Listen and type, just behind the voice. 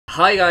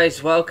Hi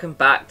guys, welcome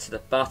back to the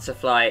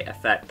Butterfly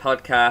Effect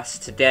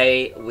podcast.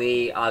 Today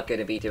we are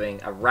going to be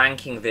doing a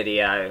ranking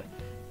video,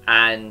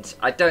 and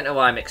I don't know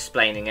why I'm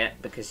explaining it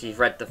because you've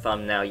read the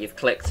thumbnail, you've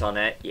clicked on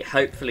it,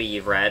 hopefully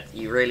you've read.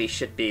 You really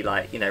should be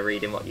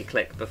reading what you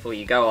click before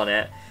you go on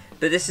it.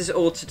 But this is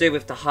all to do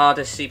with the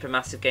hardest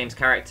Supermassive Games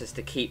characters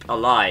to keep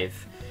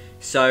alive.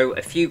 So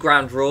a few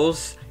ground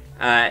rules.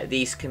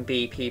 These can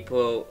be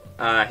people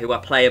who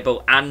are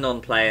playable and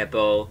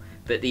non-playable,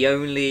 but the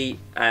only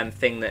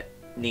thing that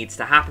needs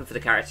to happen for the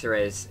character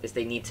is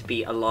they need to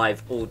be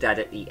alive or dead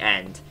at the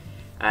end.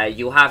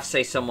 You'll have,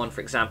 say, someone,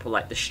 for example,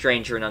 like the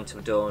Stranger in Until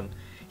Dawn.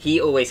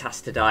 He always has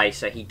to die,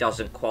 so he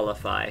doesn't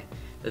qualify.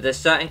 But there's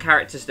certain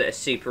characters that are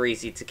super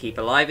easy to keep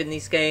alive in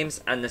these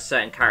games, and there's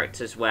certain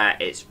characters where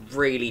it's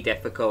really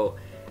difficult,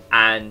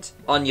 and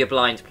on your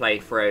blind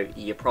playthrough,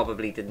 you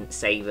probably didn't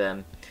save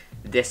them.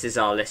 This is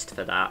our list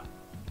for that.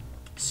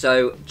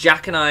 So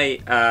Jack and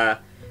I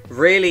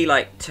really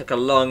took a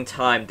long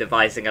time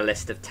devising a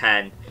list of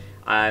 10.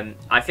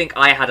 I think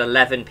I had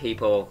 11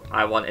 people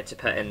I wanted to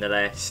put in the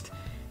list.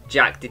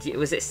 Jack,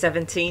 was it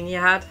 17 you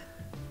had?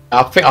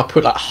 I think I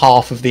put like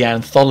half of the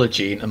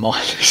anthology into my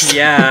list.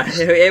 Yeah,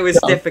 it was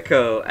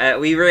difficult.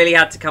 We really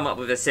had to come up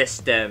with a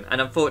system,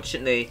 and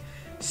unfortunately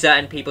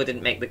certain people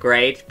didn't make the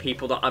grade.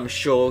 People that I'm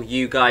sure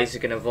you guys are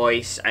going to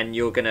voice, and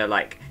you're going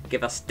to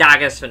give us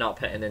daggers for not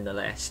putting in the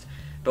list.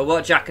 But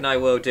what Jack and I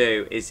will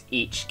do is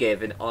each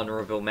give an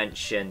honourable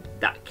mention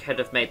that could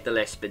have made the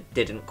list but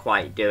didn't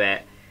quite do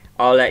it.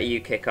 I'll let you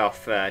kick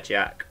off,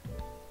 Jack.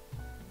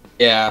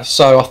 Yeah,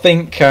 so I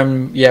think,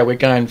 we're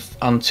going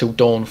Until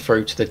Dawn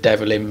through to The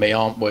Devil in Me,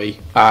 aren't we?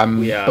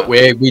 Yeah. But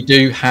we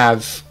do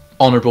have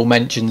honourable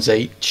mentions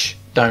each,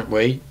 don't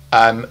we?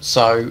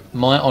 So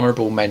my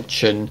honourable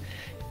mention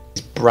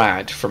is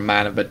Brad from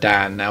Man of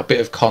Medan. Now, a bit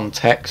of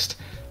context.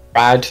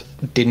 Brad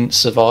didn't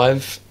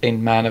survive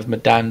in Man of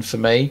Medan for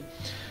me.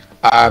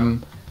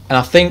 And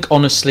I think,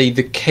 honestly,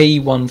 the key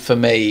one for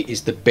me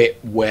is the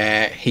bit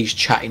where he's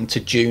chatting to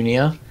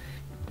Junior.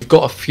 We've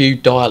got a few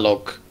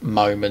dialogue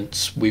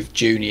moments with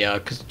Junior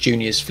because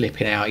Junior's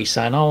flipping out. He's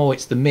saying, "Oh,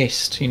 it's the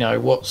mist. You know,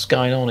 what's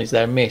going on? Is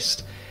there a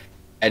mist?"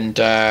 And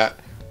I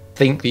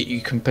think that you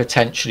can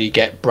potentially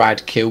get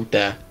Brad killed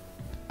there.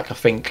 I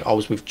think I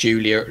was with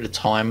Julia at the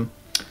time.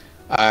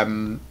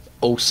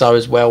 Also,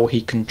 as well, he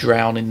can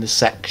drown in the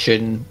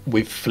section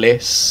with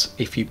Fliss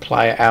if you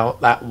play it out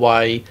that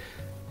way.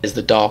 There's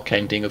the dark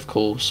ending, of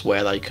course,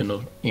 where they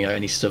can,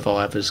 any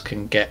survivors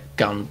can get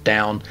gunned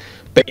down.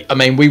 But, I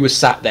mean, we were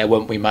sat there,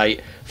 weren't we,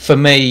 mate? For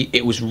me,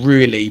 it was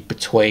really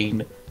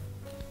between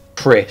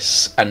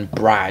Chris and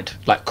Brad.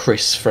 Like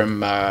Chris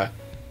from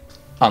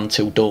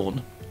Until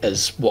Dawn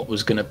as what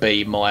was going to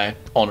be my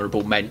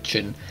honourable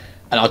mention.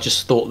 And I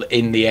just thought that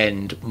in the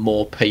end,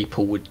 more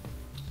people would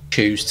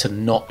choose to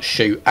not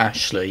shoot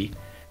Ashley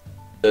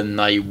than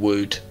they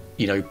would,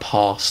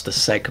 pass the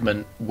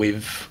segment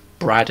with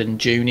Brad and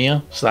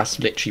Junior. So that's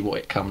literally what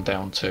it come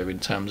down to in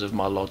terms of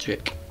my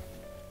logic.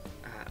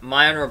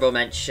 My honourable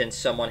mention,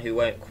 someone who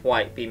won't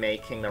quite be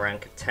making the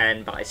rank of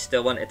 10, but I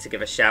still wanted to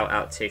give a shout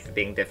out to for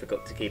being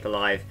difficult to keep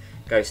alive,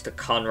 goes to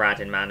Conrad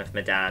in Man of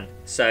Medan.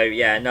 So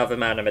yeah, another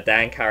Man of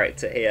Medan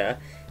character here.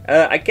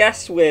 I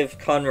guess with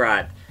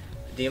Conrad,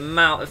 the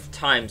amount of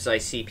times I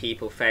see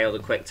people fail the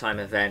quick time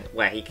event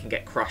where he can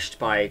get crushed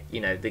by,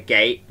 the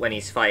gate when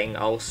he's fighting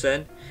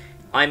Olsen.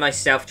 I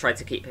myself tried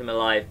to keep him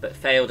alive, but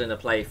failed in a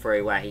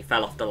playthrough where he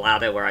fell off the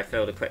ladder where I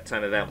failed a quick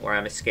time event where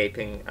I'm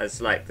escaping as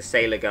the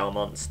Sailor Girl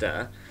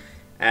monster.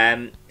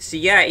 So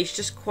yeah, he's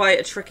just quite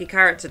a tricky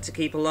character to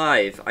keep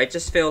alive. I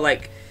just feel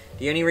like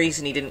the only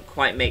reason he didn't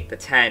quite make the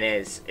 10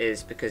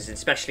 is because,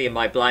 especially in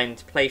my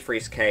blind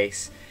playthrough's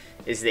case,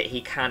 is that he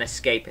can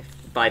escape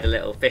by the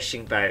little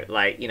fishing boat,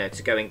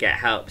 to go and get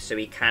help, so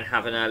he can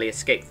have an early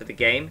escape for the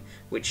game,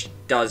 which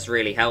does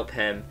really help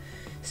him.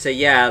 So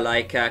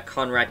yeah,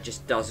 Conrad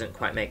just doesn't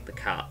quite make the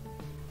cut.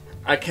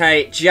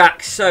 Okay,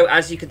 Jack, so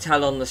as you can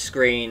tell on the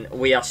screen,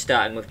 we are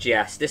starting with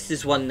Jess. This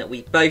is one that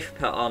we both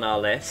put on our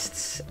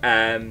lists.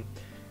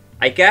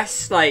 I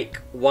guess,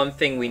 one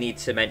thing we need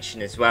to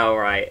mention as well,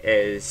 right,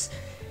 is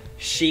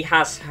she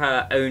has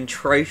her own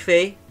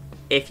trophy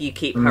if you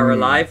keep her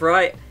alive,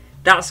 right?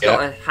 That's got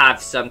to have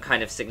some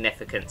kind of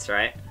significance,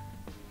 right?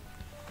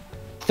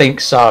 I think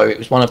so. It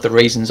was one of the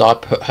reasons I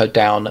put her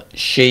down.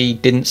 She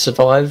didn't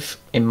survive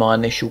in my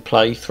initial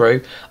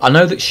playthrough. I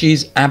know that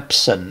she's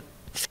absent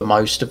for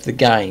most of the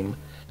game,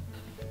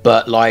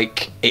 but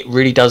it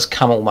really does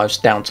come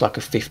almost down to a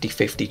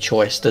 50-50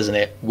 choice, doesn't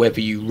it,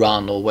 whether you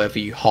run or whether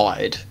you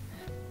hide.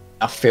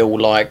 I feel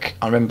like,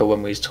 I remember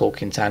when we was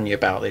talking to Anya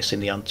about this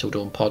in the Until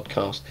Dawn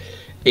podcast,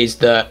 is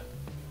that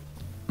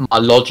my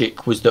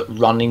logic was that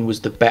running was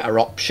the better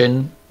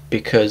option,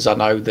 because I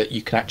know that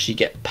you can actually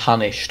get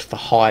punished for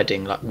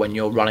hiding, when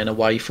you're running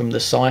away from the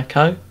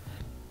psycho.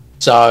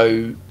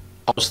 So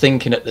I was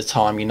thinking at the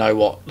time, you know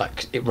what,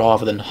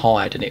 rather than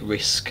hide and it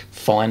risk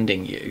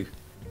finding you,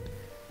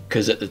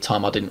 because at the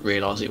time I didn't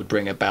realise it would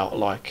bring about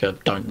a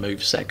don't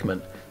move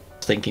segment. I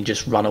was thinking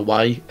just run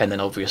away, and then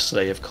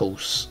obviously, of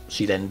course,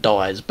 she then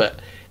dies.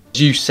 But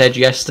as you said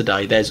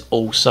yesterday, there's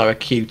also a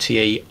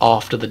QTE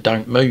after the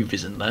don't move,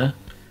 isn't there?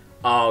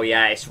 Oh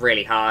yeah, it's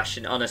really harsh,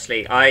 and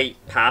honestly, I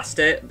passed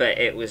it, but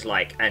it was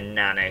like a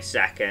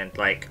nanosecond.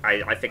 Like,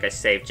 I think I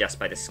saved just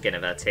by the skin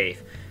of her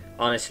teeth.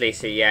 Honestly,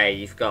 so yeah,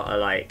 you've got to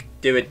like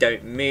do a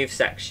don't move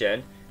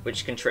section,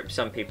 which can trip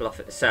some people off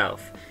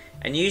itself.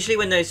 And usually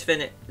when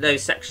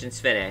those sections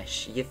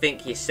finish, you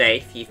think you're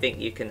safe, you think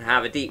you can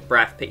have a deep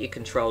breath, put your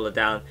controller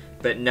down,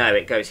 but no,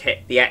 it goes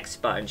hit the X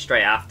button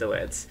straight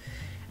afterwards.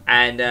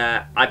 And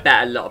I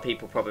bet a lot of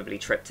people probably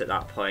tripped at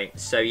that point.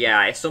 So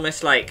yeah, it's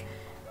almost like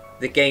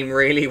the game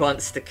really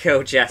wants to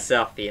kill Jess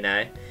off, you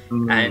know?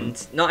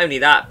 And not only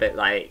that, but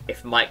like,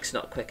 if Mike's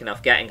not quick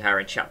enough getting her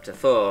in Chapter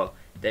 4,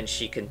 then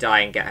she can die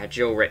and get her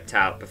jaw ripped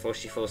out before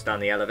she falls down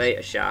the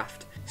elevator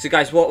shaft. So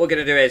guys, what we're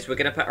going to do is we're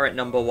going to put her at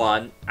number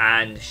 1,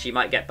 and she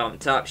might get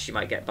bumped up, she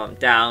might get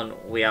bumped down,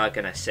 we are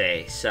going to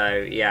see. So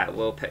yeah,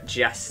 we'll put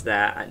Jess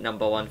there at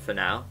number 1 for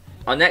now.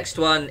 Our next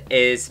one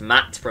is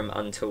Matt from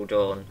Until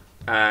Dawn.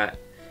 I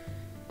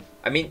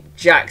mean,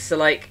 Jack, so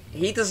like,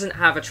 he doesn't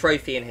have a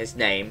trophy in his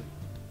name,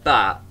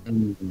 but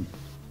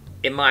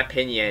in my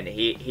opinion,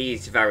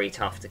 he's very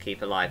tough to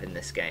keep alive in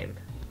this game.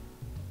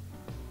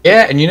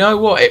 Yeah, and you know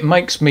what? It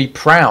makes me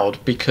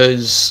proud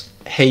because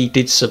he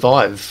did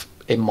survive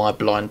in my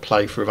blind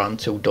playthrough of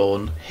Until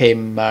Dawn.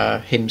 Him,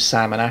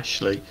 Sam, and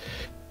Ashley.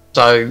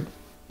 So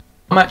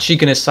I'm actually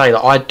going to say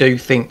that I do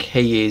think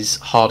he is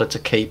harder to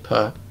keep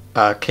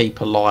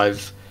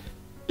alive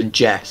than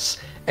Jess.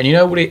 And you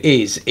know what it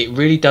is? It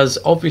really does.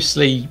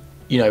 Obviously,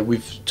 you know,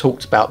 we've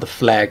talked about the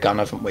flare gun,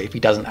 haven't we? If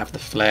he doesn't have the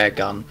flare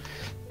gun,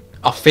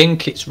 I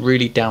think it's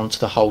really down to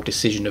the whole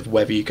decision of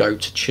whether you go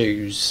to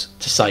choose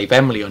to save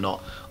Emily or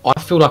not. I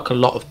feel like a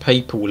lot of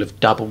people will have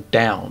doubled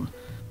down,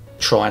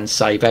 try and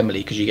save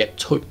Emily, because you get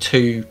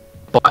two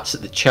bites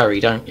at the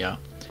cherry, don't you?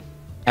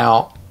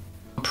 Now,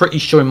 I'm pretty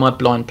sure in my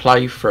blind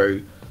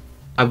playthrough,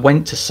 I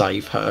went to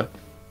save her,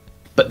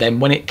 but then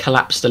when it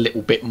collapsed a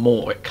little bit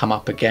more, it come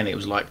up again. It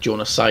was like, do you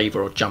want to save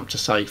her or jump to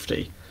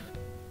safety?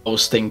 I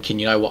was thinking,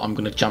 you know what, I'm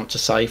going to jump to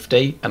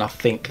safety, and I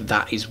think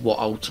that is what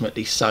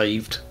ultimately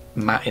saved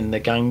Matt in the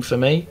game for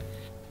me.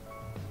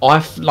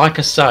 Like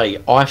I say,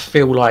 I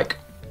feel like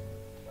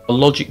the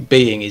logic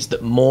being is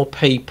that more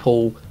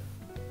people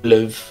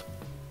will have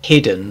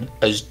hidden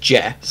as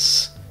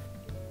Jess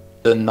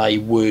than they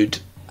would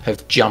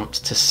have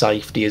jumped to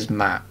safety as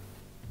Matt.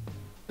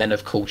 Then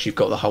of course you've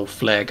got the whole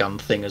flare gun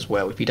thing as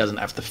well. If he doesn't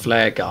have the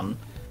flare gun,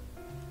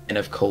 then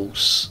of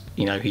course,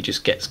 you know, he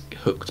just gets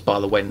hooked by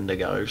the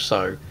Wendigo.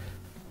 So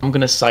I'm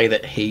going to say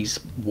that he's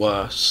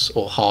worse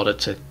or harder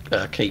to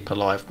keep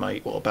alive,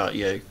 mate. What about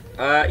you?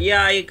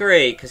 Yeah, I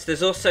agree, because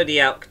there's also the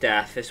elk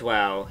death as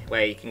well,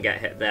 where you can get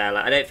hit there.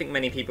 Like, I don't think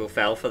many people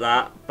fell for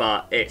that,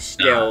 but it's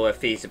still a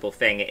feasible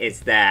thing. It is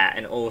there,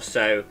 and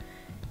also,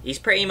 he's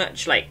pretty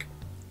much, like,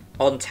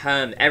 on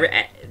term.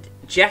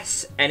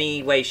 Jess,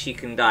 any way she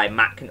can die,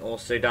 Matt can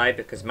also die,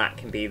 because Matt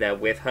can be there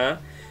with her.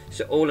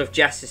 So all of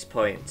Jess's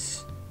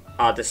points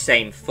are the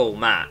same full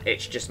Matt.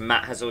 It's just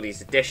Matt has all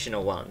these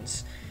additional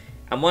ones.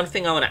 And one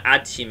thing I want to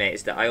add to you, mate,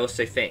 is that I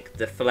also think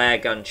the flare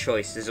gun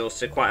choice is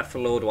also quite a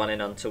flawed one in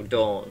Until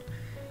Dawn,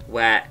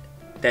 where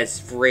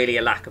there's really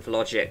a lack of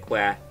logic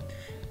where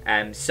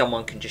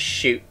someone can just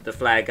shoot the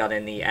flare gun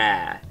in the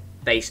air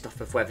based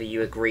off of whether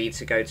you agree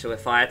to go to a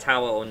fire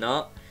tower or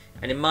not.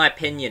 And in my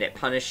opinion, it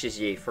punishes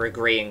you for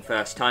agreeing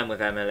first time with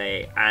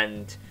Emily,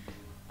 and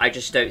I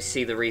just don't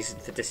see the reason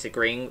for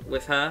disagreeing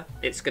with her.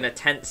 It's going to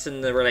tension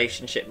the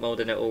relationship more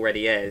than it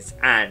already is,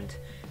 and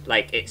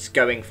like, it's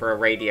going for a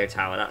radio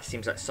tower. That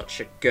seems like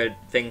such a good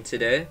thing to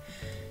do.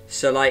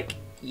 So like,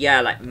 yeah,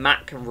 like,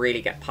 Matt can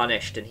really get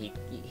punished, and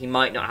he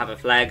might not have a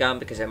flare gun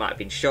because it might have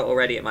been shot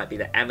already. It might be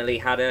that Emily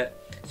had it.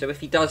 So if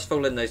he does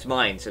fall in those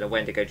mines and a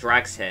Wendigo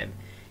drags him,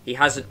 he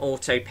has an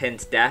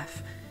auto-pinned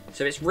death.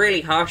 So it's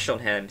really harsh on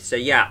him. So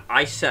yeah,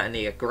 I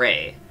certainly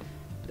agree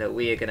that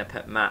we are going to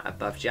put Matt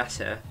above Jess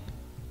here.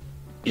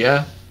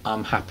 Yeah,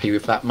 I'm happy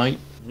with that, mate.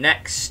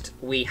 Next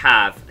we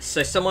have,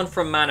 so someone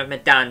from Man of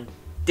Medan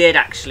did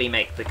actually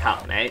make the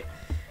cut, mate.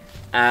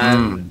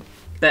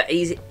 But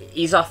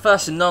he's our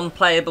first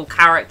non-playable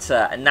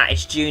character, and that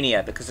is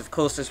Junior, because of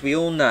course, as we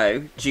all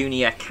know,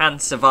 Junior can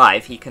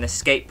survive. He can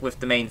escape with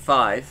the main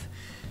 5,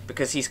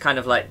 because he's kind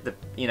of like the,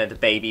 you know, the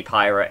baby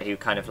pirate who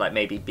kind of like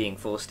maybe being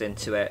forced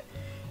into it.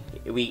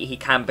 He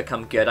can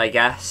become good, I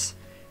guess.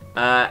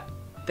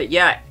 But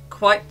yeah,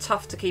 quite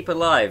tough to keep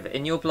alive.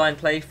 In your blind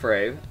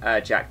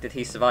playthrough, Jack, did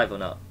he survive or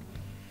not?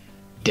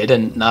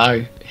 Didn't,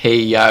 no.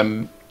 He,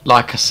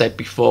 like I said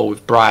before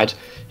with Brad,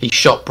 he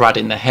shot Brad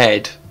in the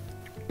head,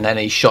 and then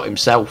he shot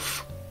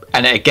himself.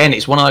 And again,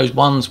 it's one of those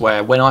ones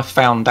where when I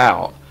found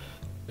out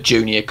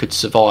Junior could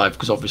survive,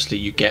 because obviously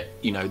you get,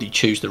 you know, you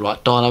choose the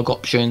right dialogue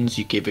options,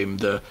 you give him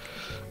the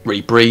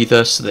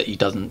rebreather so that he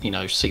doesn't, you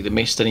know, see the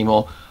mist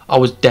anymore. I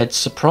was dead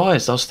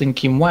surprised. I was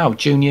thinking, wow,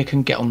 Junior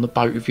can get on the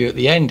boat with you at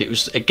the end. It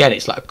was, again,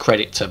 it's like a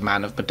credit to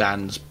Man of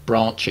Medan's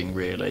branching,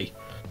 really.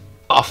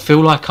 I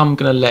feel like I'm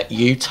going to let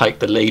you take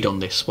the lead on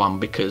this one,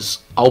 because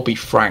I'll be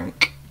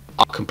frank,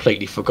 I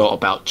completely forgot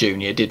about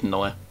Junior, didn't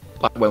I?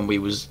 like when we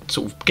was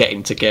sort of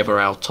getting together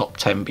our top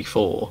 10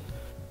 before.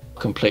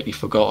 Completely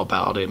forgot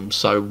about him.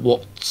 So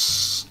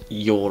what's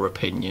your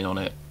opinion on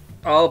it?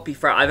 I'll be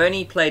fair, I've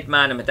only played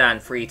Man of Medan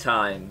 3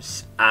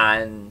 times,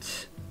 and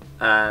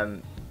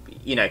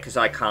you know, because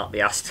I can't be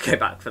asked to go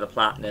back for the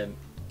platinum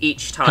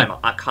each time.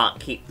 I can't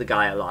keep the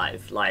guy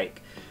alive.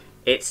 Like,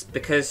 it's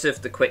because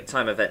of the quick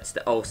time events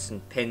that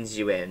Olsen pins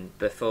you in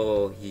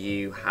before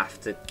you have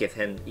to give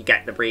him, you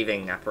get the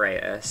breathing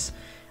apparatus.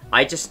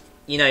 I just,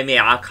 you know me,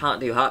 I can't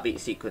do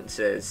heartbeat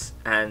sequences,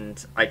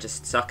 and I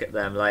just suck at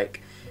them.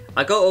 Like,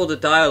 I got all the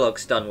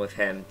dialogues done with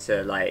him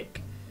to,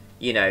 like,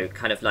 you know,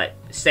 kind of like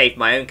save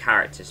my own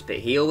characters, but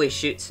he always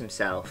shoots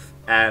himself.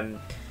 And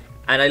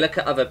I look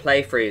at other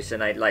playthroughs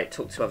and I like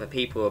talk to other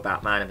people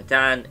about Man of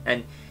Medan,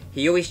 and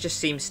he always just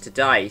seems to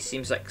die. He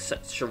seems like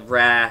such a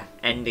rare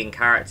ending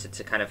character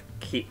to kind of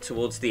keep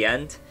towards the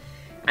end.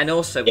 And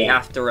also we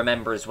have to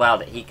remember as well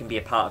that he can be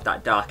a part of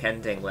that dark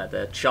ending where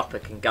the chopper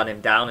can gun him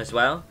down as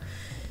well.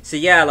 So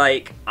yeah,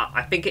 like,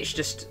 I think it's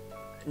just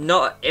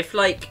not, if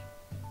like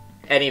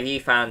any of you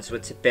fans were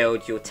to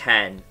build your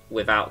 10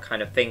 without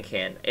kind of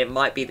thinking, it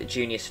might be that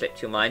Junior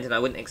slipped your mind, and I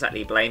wouldn't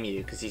exactly blame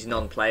you because he's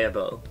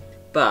non-playable.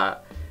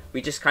 But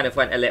we just kind of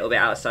went a little bit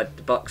outside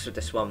the box with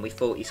this one. We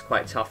thought he's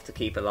quite tough to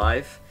keep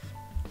alive.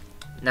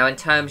 Now, in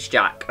terms,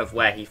 Jack, of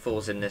where he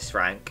falls in this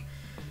rank,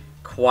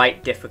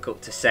 quite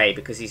difficult to say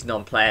because he's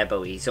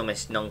non-playable. He's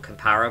almost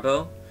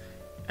non-comparable.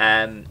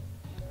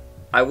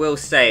 I will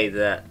say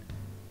that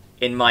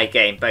in my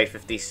game, both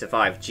of these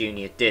survived,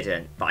 Junior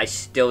didn't, but I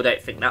still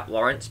don't think that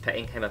warrants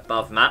putting him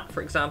above Matt,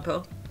 for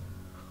example.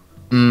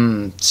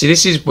 See,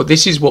 this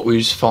is what we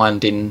was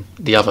finding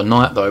the other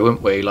night, though,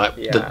 weren't we? Like,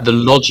 the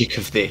logic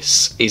of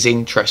this is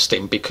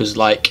interesting because,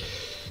 like,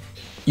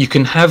 you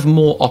can have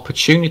more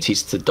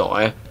opportunities to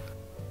die,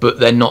 but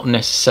they're not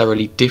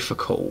necessarily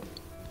difficult.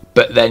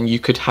 But then you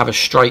could have a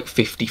straight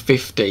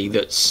 50-50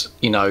 that's,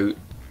 you know,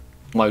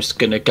 almost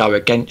going to go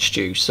against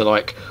you. So,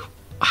 like,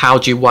 how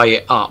do you weigh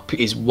it up?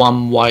 Is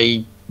one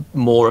way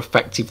more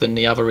effective than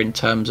the other in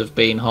terms of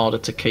being harder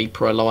to keep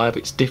her alive?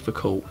 It's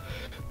difficult.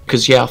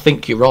 Because, yeah, I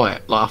think you're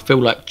right. Like, I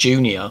feel like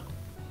Junior,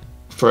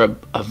 for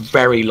a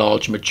very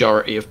large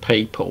majority of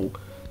people,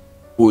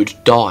 would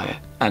die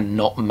and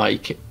not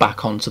make it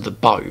back onto the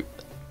boat.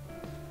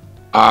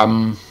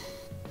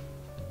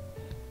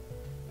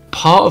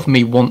 Part of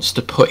me wants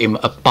to put him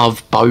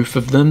above both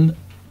of them,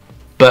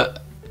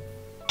 but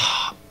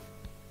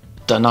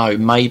don't know,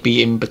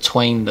 maybe in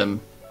between them.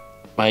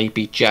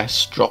 Maybe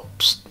Jess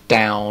drops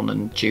down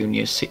and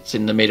Junior sits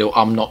in the middle.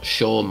 I'm not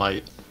sure,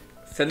 mate.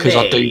 Because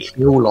I do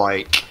feel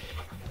like,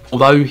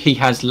 although he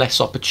has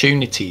less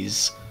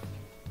opportunities,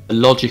 the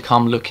logic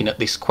I'm looking at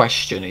this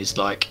question is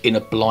like, in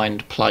a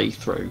blind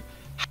playthrough,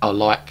 how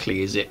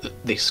likely is it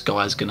that this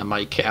guy's going to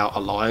make it out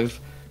alive?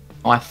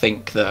 I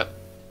think that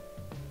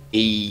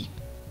he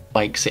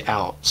makes it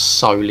out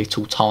so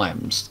little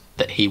times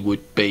that he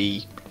would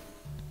be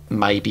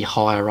maybe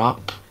higher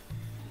up.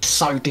 It's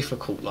so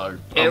difficult, though.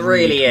 It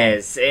really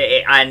is.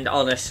 And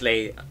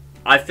honestly,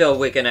 I feel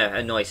we're going to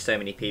annoy so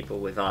many people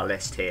with our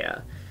list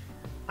here.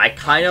 I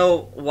kind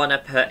of want to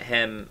put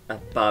him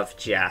above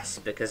Jess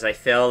because I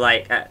feel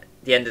like at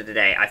the end of the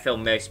day, I feel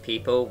most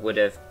people would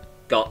have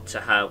got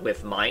to her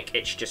with Mike.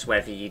 It's just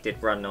whether you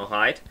did run or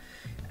hide.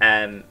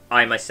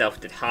 I myself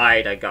did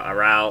hide, I got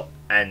her out,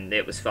 and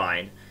it was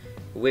fine.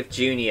 With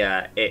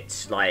Junior,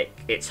 it's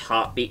like, it's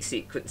heartbeat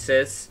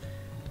sequences,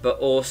 but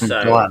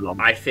also dialogue.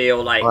 I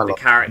feel like the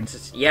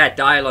characters,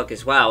 dialogue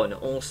as well, and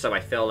also I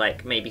feel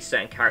like maybe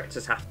certain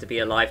characters have to be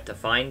alive to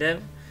find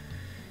him.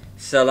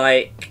 So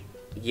like,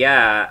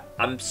 yeah,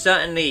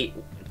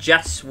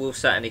 Jess will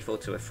certainly fall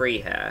to a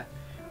 3 here.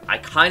 I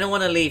kind of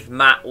want to leave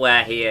Matt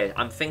where he is.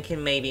 I'm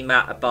thinking maybe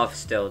Matt above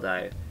still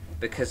though,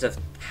 because of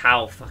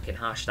how fucking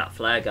harsh that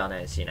flare gun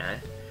is, you know?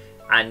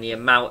 And the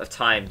amount of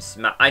times...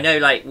 I know,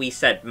 like we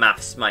said,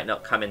 maths might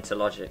not come into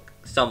logic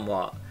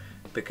somewhat,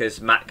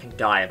 because Matt can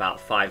die about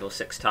 5 or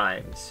 6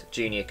 times.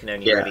 Junior can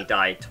only really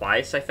die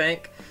twice, I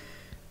think.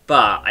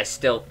 But I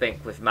still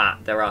think with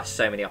Matt, there are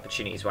so many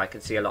opportunities where I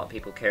can see a lot of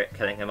people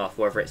killing him off,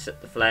 whether it's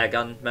at the flare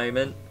gun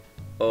moment,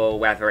 or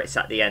whether it's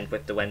at the end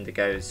with the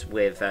Wendigos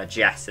with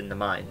Jess in the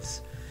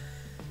mines.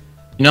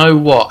 You know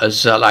what?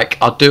 As like,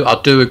 I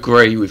do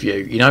agree with you.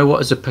 You know what?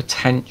 As a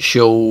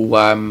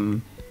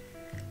potential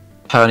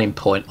turning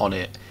point on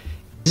it,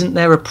 isn't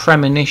there a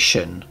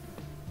premonition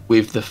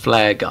with the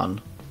flare gun?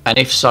 And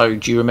if so,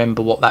 do you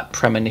remember what that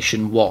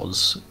premonition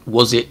was?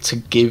 Was it to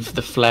give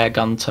the flare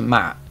gun to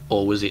Matt,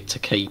 or was it to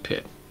keep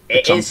it?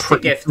 It is to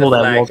give the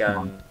flare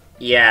gun.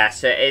 Yeah,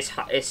 so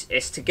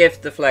it's to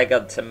give the flare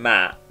gun to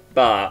Matt,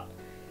 but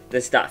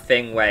there's that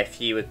thing where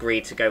if you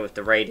agree to go with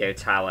the radio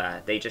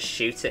tower, they just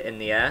shoot it in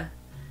the air.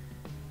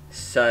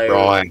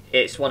 So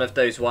it's one of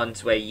those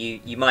ones where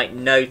you might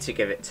know to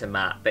give it to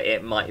Matt, but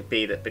it might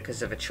be that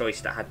because of a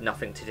choice that had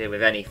nothing to do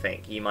with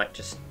anything, you might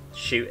just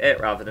shoot it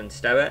rather than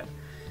stow it.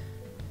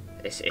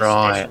 It's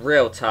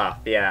real tough,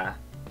 yeah.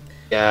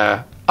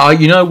 Yeah.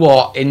 You know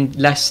what?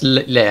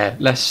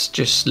 Let's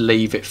just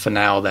leave it for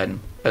now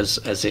then.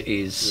 as it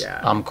is. Yeah.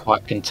 I'm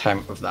quite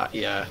content with that.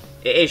 Yeah.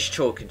 It is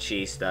chalk and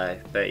cheese though,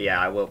 but yeah,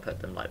 I will put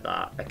them like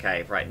that.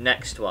 Okay, right,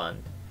 next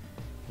one.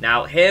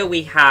 Now here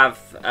we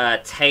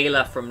have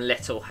Taylor from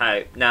Little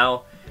Hope.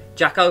 Now,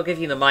 Jack, I'll give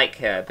you the mic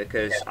here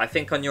because I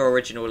think on your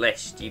original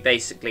list you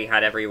basically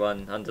had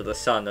everyone under the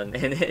sun and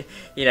in the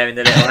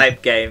Little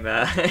Hope game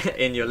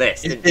in your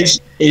list.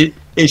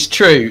 It's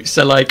true.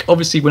 So like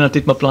obviously when I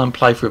did my blind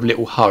playthrough of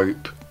Little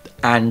Hope,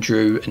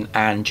 Andrew and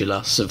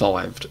Angela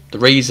survived. The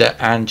reason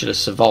Angela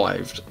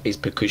survived is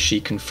because she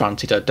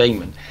confronted her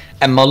demon.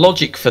 And my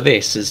logic for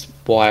this is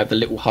why the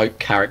Little Hope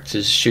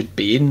characters should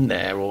be in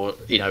there, or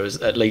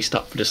is at least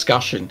up for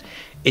discussion,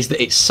 is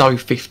that it's so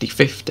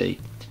 50-50.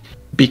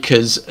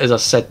 Because, as I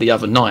said the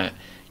other night,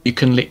 you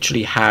can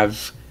literally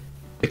have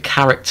the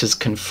characters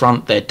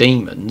confront their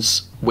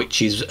demons,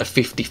 which is a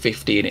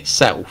 50-50 in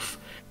itself.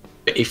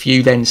 But if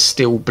you then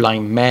still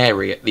blame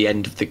Mary at the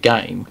end of the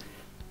game,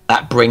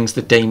 that brings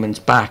the demons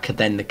back and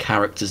then the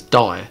characters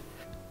die.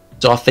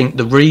 So I think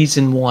the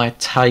reason why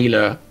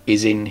Taylor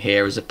is in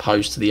here as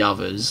opposed to the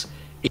others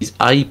is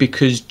A,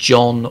 because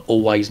John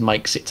always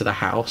makes it to the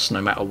house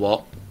no matter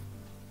what.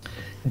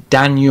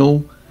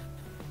 Daniel,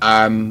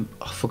 I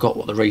forgot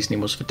what the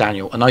reasoning was for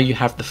Daniel. I know you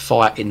have the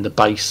fight in the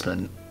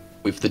basement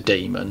with the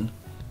demon.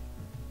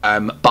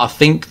 But I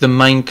think the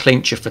main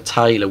clincher for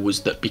Taylor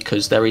was that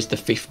because there is the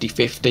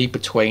 50-50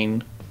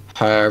 between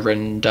her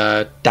and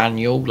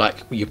Daniel, like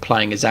you're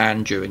playing as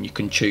Andrew and you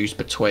can choose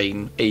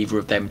between either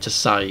of them to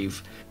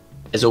save.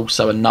 There's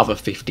also another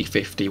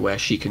 50-50 where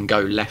she can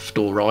go left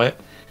or right,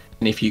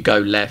 and if you go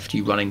left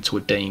you run into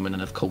a demon,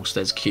 and of course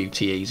there's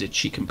QTEs and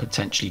she can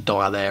potentially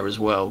die there as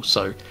well.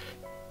 So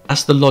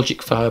that's the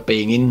logic for her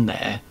being in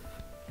there.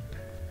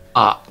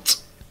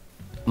 But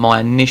my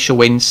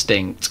initial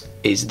instinct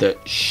is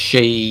that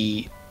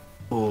she's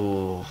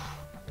going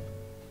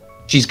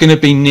to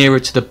be nearer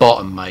to the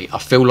bottom, mate. I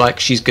feel like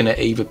she's going to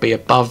either be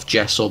above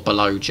Jess or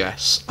below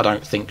Jess. I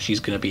don't think she's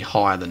going to be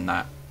higher than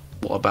that.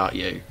 What about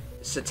you?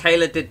 So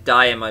Taylor did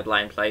die in my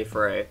blind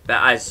playthrough,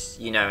 but as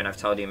you know, and I've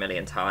told you a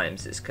million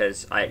times, it's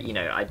because I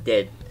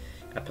did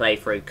a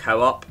playthrough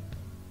co-op,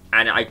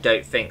 and I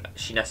don't think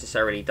she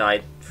necessarily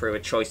died through a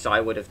choice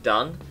I would have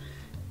done.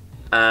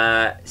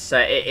 So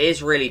it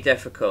is really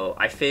difficult.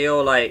 I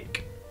feel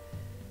like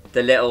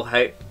the Little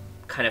Hope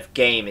kind of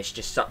game is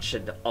just such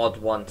an odd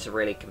one to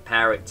really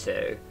compare it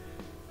to.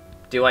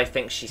 Do I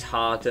think she's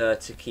harder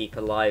to keep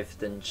alive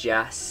than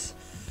Jess?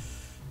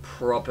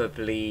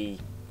 Probably.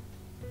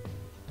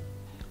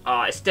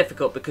 It's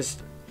difficult because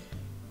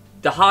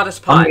the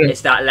hardest part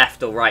is that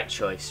left or right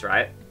choice,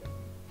 right?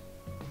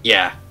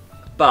 Yeah.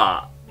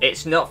 But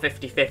it's not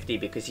 50-50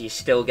 because you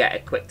still get a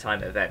quick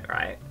time event,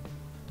 right?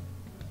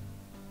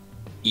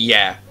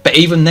 Yeah. But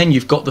even then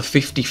you've got the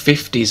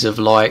 50-50s of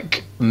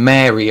like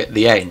Mary at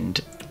the end,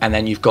 and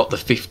then you've got the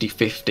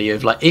 50-50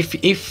 of like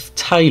if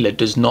Taylor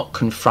does not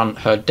confront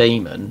her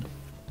demon,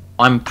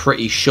 I'm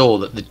pretty sure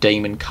that the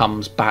demon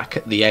comes back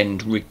at the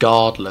end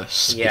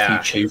regardless if you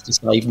choose to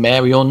save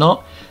Mary or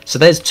not. So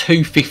there's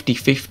two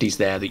 50-50s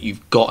there that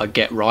you've got to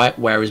get right,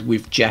 whereas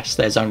with Jess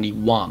there's only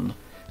one.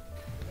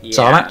 Yeah.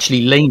 So I'm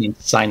actually leaning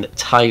to saying that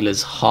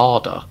Taylor's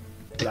harder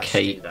to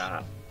keep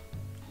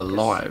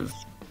alive.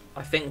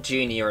 I think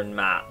Junior and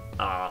Matt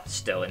are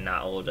still in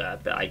that order,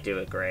 but I do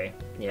agree.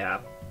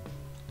 Yeah.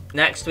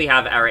 Next we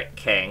have Eric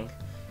King.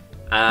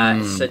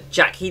 So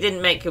Jack, he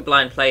didn't make your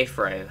blind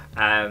playthrough,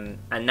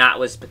 and that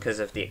was because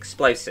of the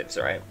explosives,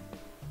 right?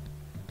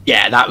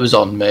 Yeah, that was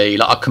on me.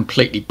 Like I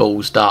completely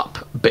ballsed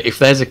up. But if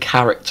there's a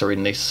character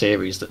in this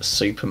series that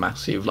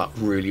Supermassive like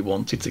really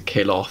wanted to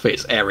kill off,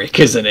 it's Eric,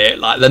 isn't it?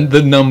 Like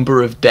the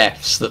number of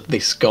deaths that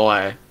this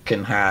guy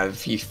can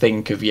have. You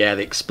think of the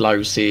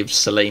explosives.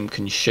 Salim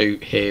can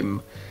shoot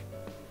him.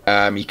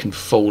 He can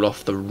fall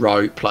off the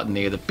rope like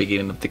near the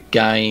beginning of the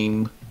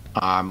game.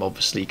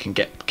 Obviously, you can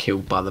get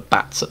killed by the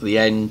bats at the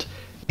end.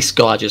 This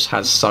guy just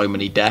has so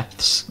many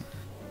deaths.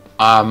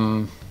 I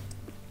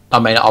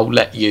mean, I'll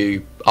let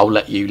you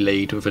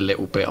lead with a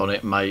little bit on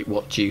it, mate.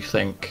 What do you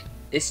think?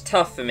 It's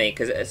tough for me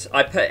because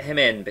I put him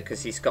in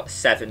because he's got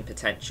 7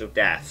 potential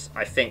deaths.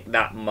 I think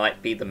that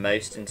might be the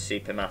most in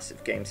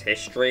Supermassive Games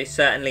history,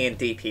 certainly in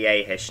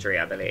DPA history,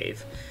 I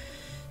believe.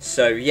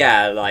 So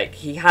yeah, like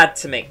he had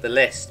to make the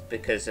list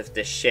because of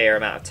the sheer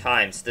amount of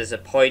times. There's a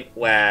point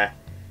where,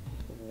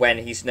 when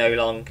he's no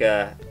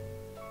longer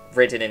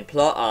ridden in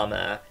plot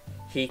armor,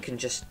 he can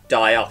just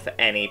die off at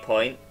any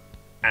point.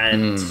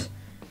 And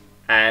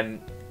I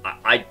am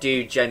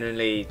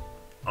genuinely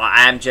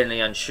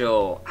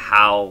unsure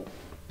how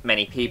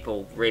many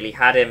people really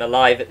had him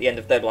alive at the end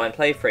of their blind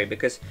playthrough,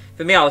 because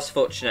for me I was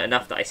fortunate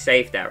enough that I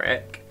saved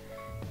Eric.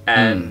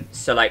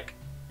 So like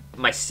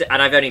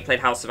and I've only played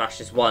House of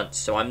Ashes once,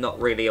 so I'm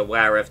not really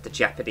aware of the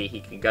jeopardy he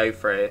can go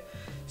through.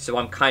 So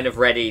I'm kind of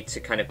ready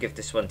to kind of give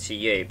this one to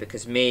you,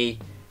 because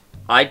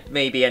I'd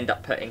maybe end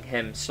up putting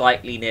him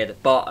slightly near the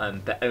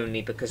bottom, but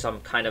only because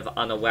I'm kind of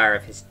unaware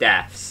of his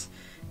deaths.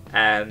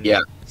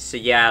 So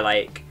yeah,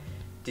 like,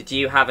 did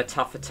you have a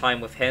tougher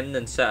time with him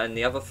than certain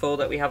the other 4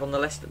 that we have on the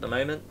list at the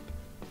moment?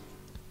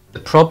 The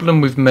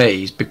problem with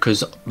me is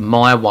because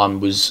my one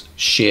was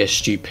sheer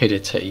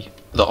stupidity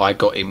that I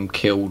got him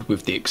killed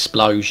with the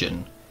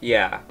explosion.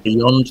 Yeah.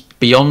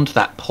 Beyond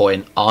that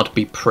point, I'd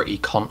be pretty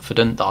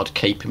confident that I'd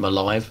keep him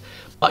alive.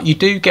 But you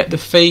do get the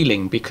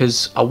feeling,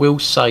 because I will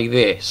say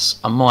this,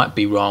 I might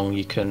be wrong,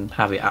 you can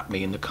have it at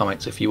me in the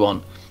comments if you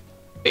want.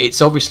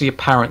 It's obviously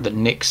apparent that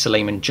Nick,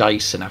 Salim and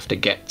Jason have to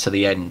get to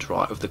the end,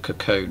 right, of the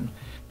cocoon.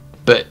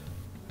 But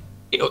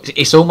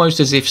it's almost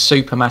as if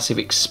Supermassive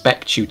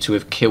expects you to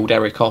have killed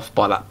Eric off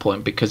by that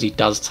point, because he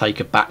does take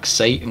a back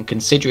seat, and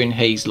considering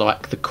he's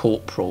like the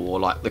corporal or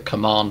like the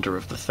commander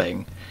of the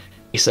thing,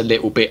 it's a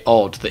little bit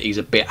odd that he's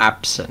a bit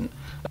absent.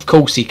 Of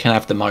course he can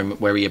have the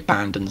moment where he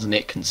abandons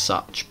Nick and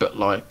such, but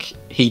like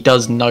he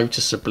does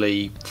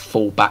noticeably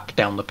fall back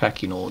down the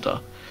pecking order.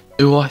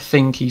 Do I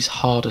think he's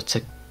harder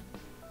to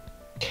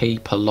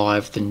keep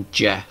alive than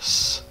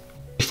Jess?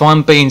 If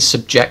I'm being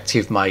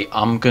subjective, mate,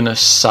 I'm gonna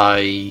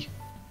say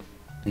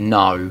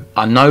no.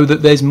 I know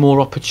that there's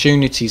more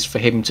opportunities for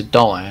him to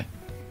die.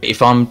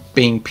 If I'm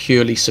being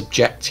purely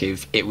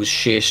subjective, it was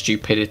sheer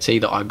stupidity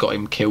that I got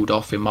him killed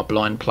off in my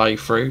blind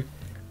playthrough.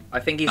 I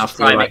think he's a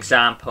prime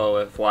example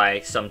of why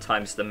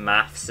sometimes the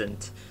maths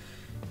and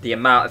the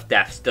amount of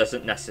deaths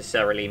doesn't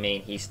necessarily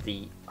mean he's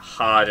the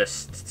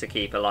hardest to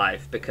keep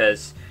alive,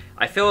 because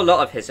I feel a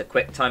lot of his are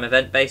quick time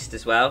event based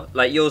as well.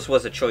 Like yours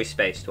was a choice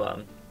based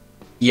one.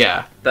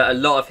 Yeah. But a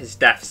lot of his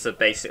deaths are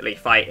basically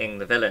fighting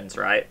the villains,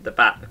 right? The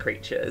bat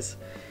creatures.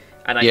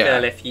 And I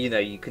feel if, you know,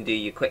 you can do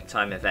your quick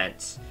time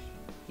events,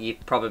 you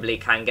probably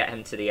can get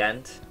him to the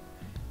end.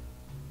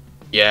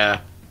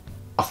 Yeah.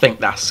 I think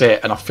that's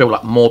it. And I feel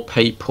like more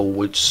people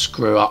would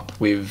screw up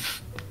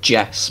with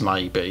Jess,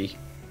 maybe,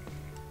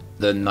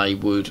 than they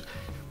would...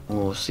 I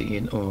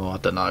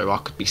don't know. I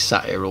could be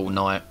sat here all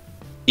night.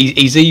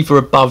 He's either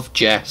above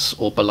Jess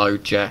or below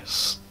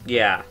Jess.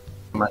 Yeah.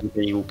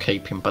 Maybe we'll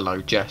keep him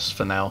below Jess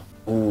for now.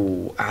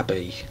 Ooh,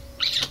 Abby.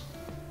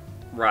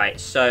 Right,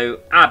 so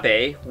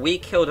Abby, we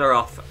killed her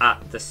off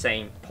at the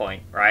same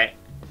point, right?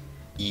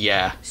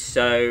 Yeah.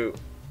 So,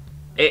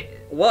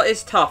 what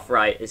is tough,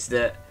 right, is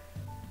that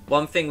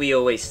one thing we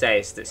always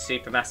say is that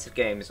Supermassive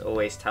Games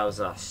always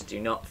tells us, do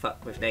not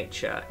fuck with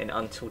nature in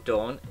Until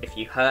Dawn. If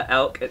you hurt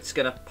elk, it's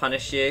gonna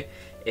punish you.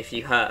 If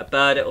you hurt a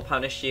bird, it'll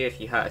punish you. If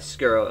you hurt a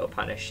squirrel, it'll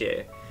punish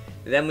you.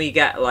 Then we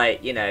get,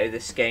 like, you know,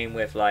 this game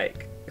with,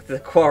 like, the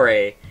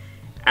quarry,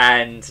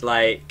 and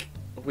like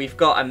we've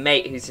got a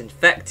mate who's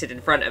infected in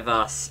front of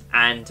us,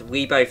 and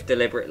we both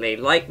deliberately,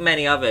 like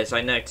many others, I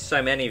know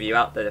so many of you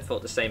out there that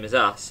thought the same as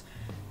us,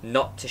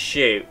 not to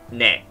shoot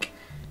Nick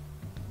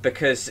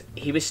because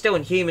he was still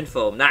in human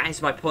form. That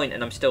is my point,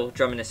 and I'm still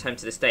drumming this home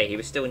to this day. He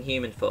was still in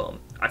human form.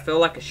 I feel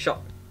like a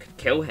shot could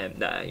kill him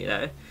there, you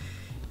know.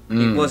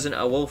 He wasn't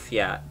a wolf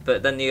yet,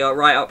 but then the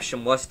right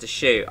option was to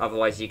shoot,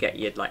 otherwise you get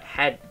your like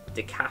head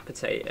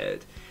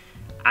decapitated.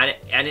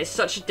 And it's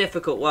such a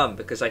difficult one,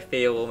 because I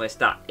feel almost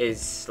that is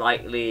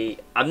slightly...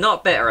 I'm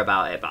not bitter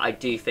about it, but I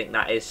do think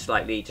that is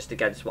slightly just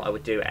against what I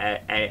would do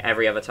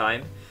every other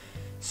time.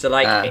 So,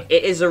 like,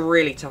 it is a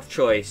really tough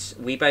choice.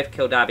 We both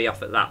killed Abby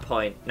off at that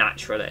point,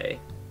 naturally.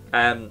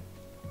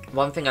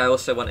 One thing I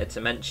also wanted to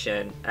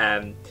mention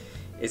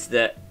is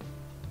that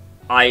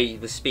I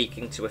was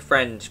speaking to a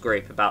friends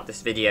group about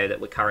this video that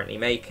we're currently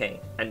making,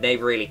 and they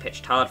really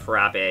pitched hard for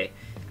Abby,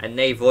 and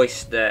they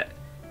voiced that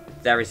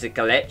there is a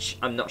glitch.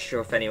 I'm not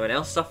sure if anyone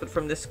else suffered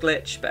from this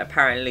glitch, but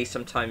apparently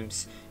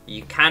sometimes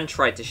you can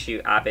try to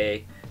shoot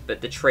Abby,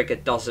 but the trigger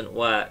doesn't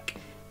work,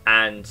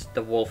 and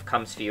the wolf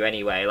comes for you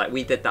anyway. Like,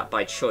 we did that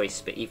by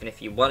choice, but even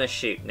if you want to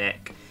shoot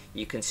Nick,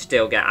 you can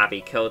still get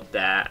Abby killed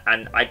there.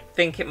 And I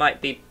think it might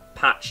be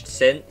patched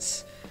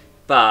since,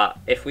 but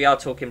if we are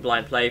talking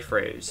blind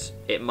playthroughs,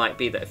 it might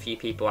be that a few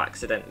people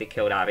accidentally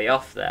killed Abby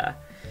off there.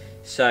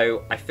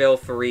 So I feel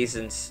for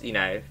reasons, you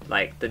know,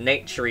 like the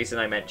nature reason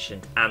I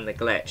mentioned and the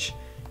glitch,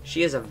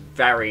 she is a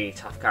very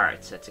tough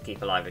character to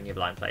keep alive in your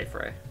blind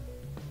playthrough.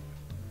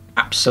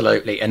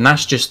 Absolutely, and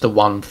that's just the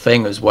one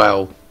thing as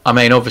well. I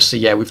mean, obviously,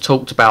 yeah, we've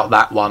talked about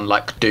that one,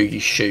 like, do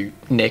you shoot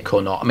Nick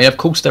or not? I mean, of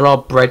course, there are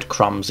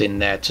breadcrumbs in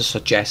there to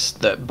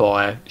suggest that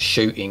by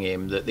shooting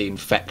him, that the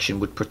infection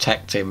would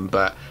protect him,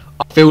 but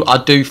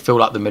I do feel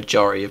like the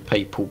majority of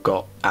people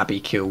got Abby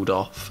killed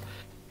off.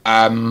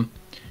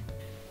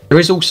 There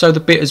is also the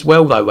bit as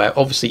well, though, where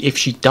obviously if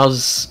she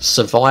does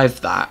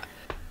survive that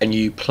and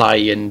you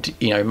play and,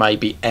 you know,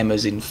 maybe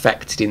Emma's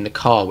infected in the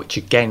car, which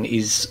again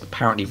is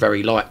apparently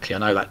very likely. I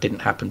know that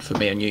didn't happen for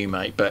me and you,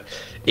 mate, but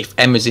if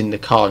Emma's in the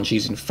car and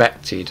she's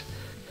infected,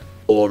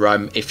 or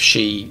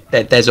if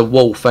there's a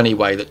wolf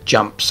anyway that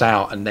jumps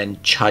out and then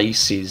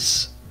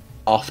chases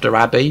after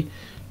Abby,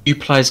 you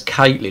play as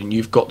Caitlin,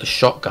 you've got the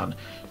shotgun.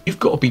 You've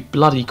got to be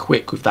bloody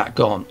quick with that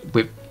gun.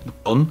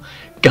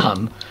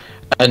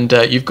 And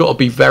you've got to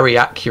be very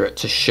accurate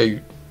to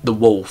shoot the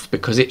wolf,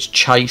 because it's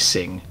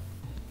chasing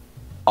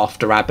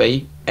after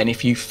Abby, and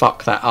if you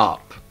fuck that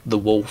up, the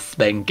wolf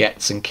then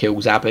gets and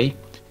kills Abby.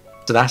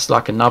 So that's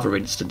like another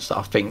instance that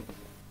I think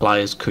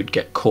players could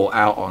get caught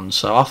out on.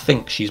 So I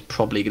think she's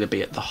probably going to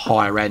be at the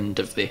higher end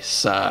of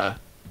this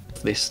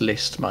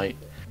list, mate.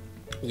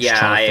 Yeah,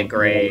 trying I to think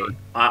agree. more.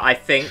 I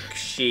think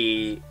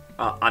she.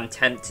 I'm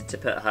tempted to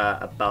put her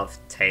above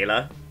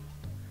Taylor.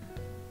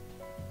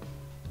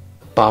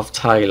 Above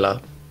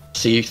Taylor.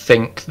 So you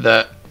think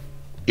that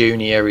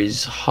Junior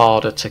is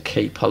harder to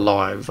keep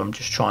alive? I'm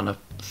just trying to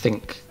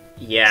think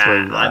Yeah,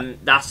 through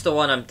that. That's the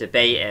one I'm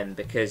debating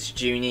because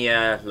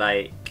Junior,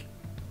 like,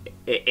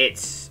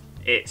 it's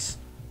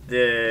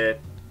the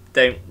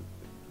don't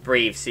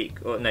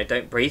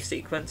don't breathe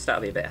sequence.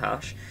 That'll be a bit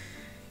harsh.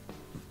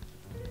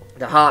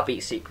 The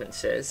heartbeat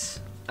sequences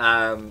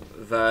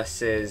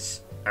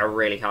versus a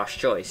really harsh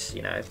choice.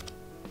 You know,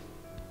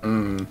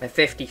 a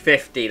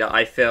 50-50 that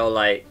I feel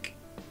like,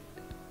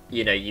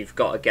 you know, you've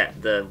got to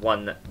get the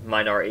one that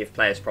minority of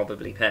players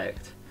probably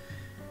picked.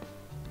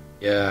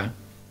 Yeah.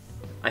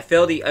 I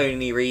feel the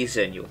only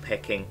reason you're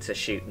picking to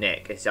shoot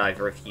Nick is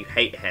either if you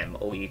hate him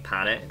or you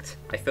panicked.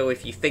 I feel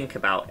if you think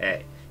about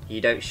it, you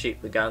don't shoot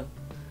the gun.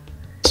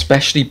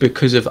 Especially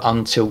because of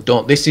Until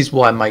Dawn. This is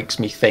why it makes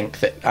me think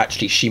that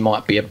actually she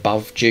might be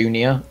above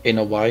Junior in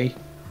a way.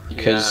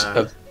 Because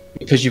Yeah.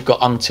 because you've got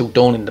Until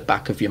Dawn in the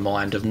back of your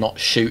mind of not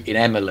shooting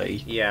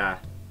Emily. Yeah.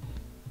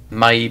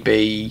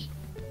 Maybe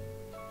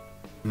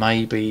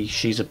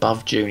she's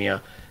above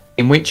Junior.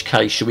 In which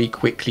case, should we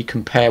quickly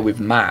compare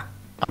with Matt?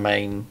 I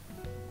mean,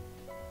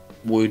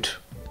 would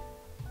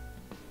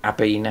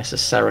Abby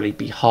necessarily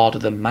be harder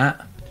than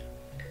Matt?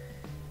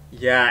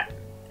 Yeah,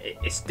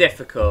 it's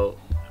difficult.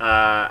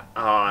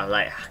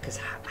 Because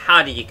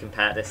how do you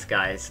compare this,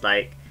 guys?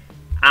 Like,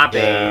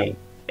 Abby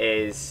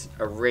is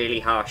a really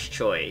harsh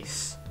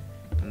choice.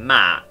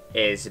 Matt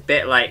is a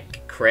bit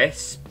like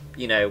Chris,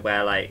 you know,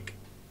 where like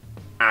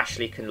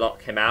Ashley can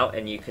lock him out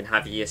and you can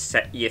have your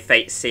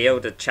fate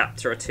sealed a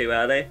chapter or two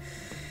early.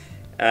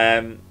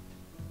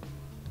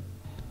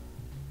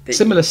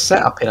 Similar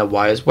setup in a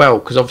way as well,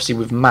 because obviously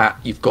with Matt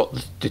you've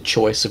got the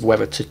choice of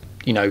whether to,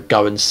 you know,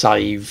 go and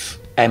save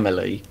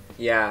Emily.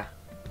 Yeah.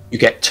 You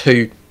get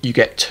two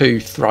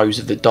throws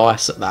of the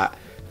dice at that.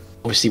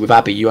 Obviously with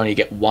Abby you only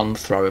get one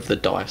throw of the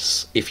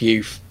dice. If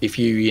you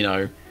you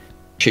know,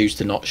 choose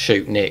to not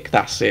shoot Nick,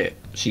 that's it.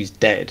 She's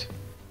dead.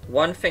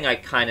 One thing I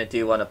kind of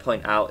do want to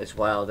point out as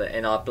well, that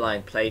in our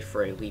blind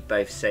playthrough we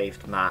both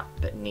saved Matt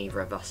but neither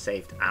of us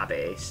saved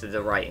Abby, so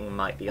the writing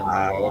might be on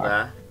the wall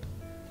there.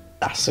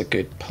 That's a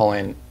good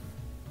point.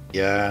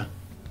 Yeah.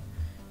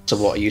 So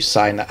what are you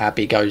saying, that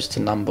Abby goes to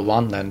number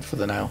one then for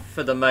the now?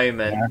 For the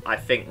moment, Yeah. I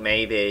think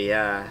maybe,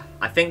 yeah.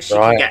 I think she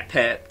Right. can get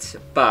pipped,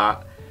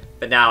 but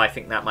now I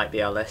think that might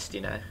be our list,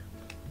 you know.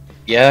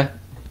 Yeah.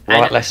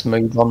 Right, And- let's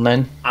move on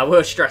then. I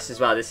will stress as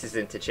well, this is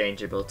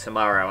interchangeable.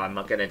 Tomorrow I'm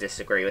not going to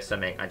disagree with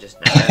something, I just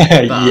know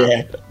it. But,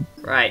 Yeah.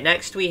 Right,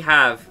 next we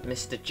have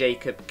Mr.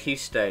 Jacob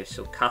Custos,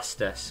 or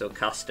Custis, or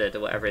Custard, or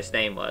whatever his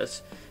name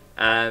was.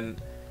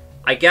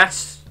 I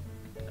guess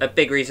a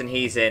big reason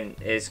he's in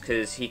is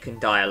because he can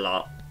die a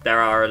lot. There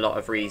are a lot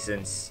of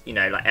reasons, you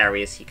know, like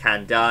areas he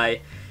can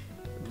die.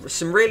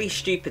 Some really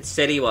stupid,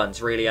 silly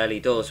ones really early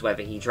doors,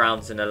 whether he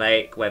drowns in a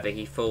lake, whether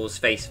he falls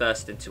face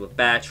first into a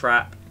bear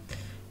trap.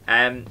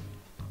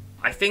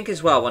 I think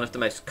as well, one of the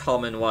most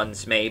common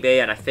ones maybe,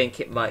 and I think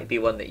it might be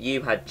one that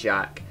you had,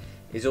 Jack,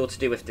 is all to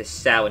do with this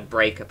cell and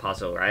breaker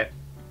puzzle, right?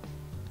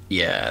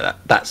 Yeah,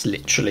 that's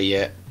literally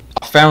it.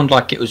 I found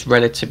like it was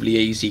relatively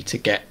easy to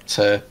get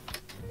to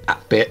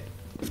that bit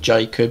with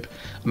Jacob.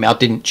 I mean, I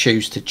didn't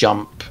choose to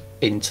jump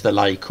into the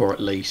lake, or at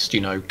least,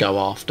 you know, go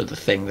after the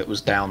thing that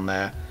was down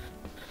there.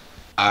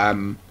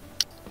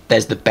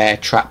 There's the bear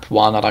trap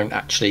one. I don't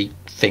actually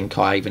think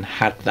I even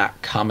had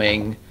that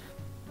coming.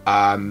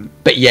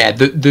 But yeah,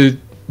 the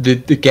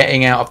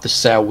getting out of the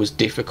cell was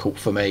difficult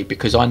for me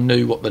because I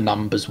knew what the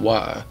numbers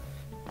were,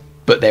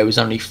 but there was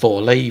only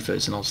 4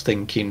 levers, and I was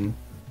thinking,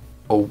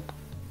 well,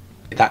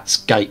 that's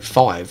gate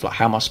 5. Like,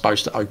 how am I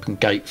supposed to open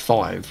gate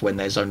 5 when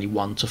there's only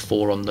 1 to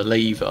 4 on the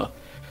lever?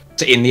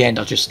 So in the end,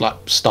 I just like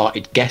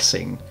started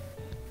guessing.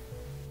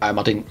 I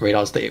didn't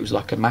realise that it was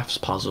like a maths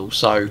puzzle.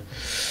 So,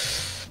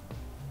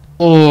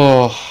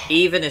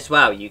 Even as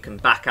well, you can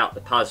back out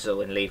the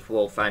puzzle and leave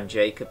Wolf and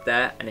Jacob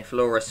there, and if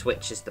Laura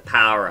switches the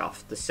power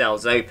off, the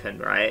cell's open,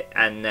 right?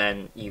 And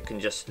then you can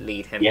just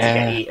lead him to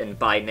get eaten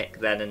by Nick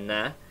then and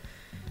there.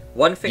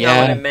 One thing I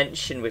want to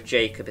mention with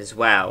Jacob as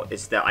well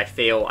is that I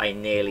feel I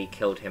nearly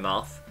killed him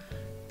off,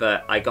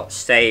 but I got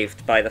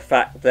saved by the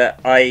fact that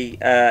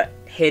I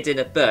hid in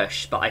a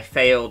bush, but I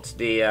failed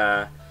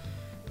the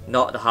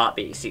not the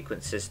heartbeat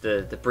sequences,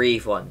 the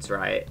breathe ones,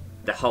 right?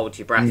 The hold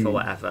your breath or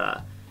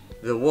whatever.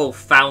 The wolf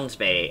found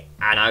me,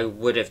 and I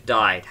would have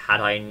died had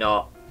I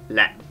not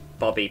let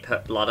Bobby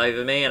put blood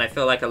over me, and I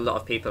feel like a lot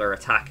of people are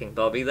attacking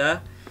Bobby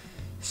there.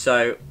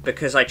 So,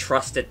 because I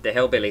trusted the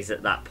hillbillies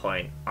at that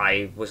point,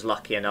 I was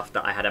lucky enough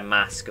that I had a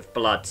mask of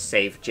blood to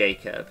save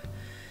Jacob.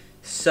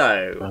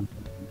 So,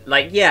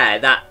 like, yeah,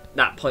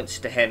 that points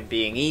to him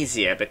being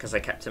easier because I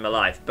kept him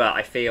alive, but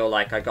I feel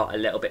like I got a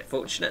little bit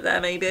fortunate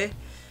there, maybe,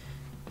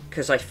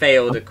 because I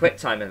failed a quick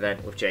time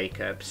event with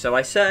Jacob. So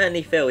I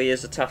certainly feel he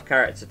is a tough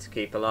character to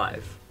keep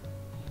alive.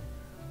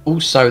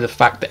 Also, the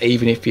fact that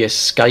even if he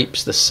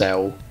escapes the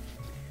cell,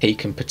 he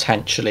can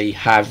potentially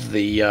have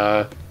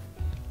the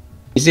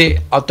Is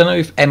it? I don't know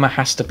if Emma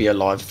has to be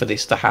alive for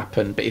this to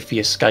happen, but if he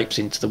escapes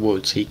into the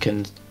woods, he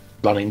can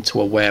run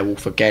into a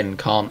werewolf again,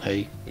 can't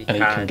he? He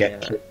can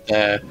get killed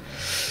there.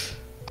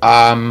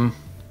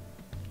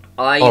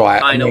 I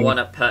right, kind of want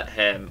to put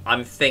him.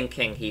 I'm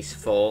thinking he's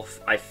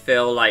fourth. I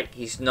feel like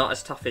he's not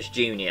as tough as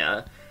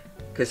Junior,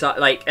 because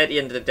like at the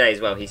end of the day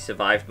as well, he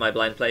survived my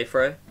blind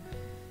playthrough.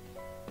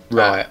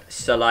 Right.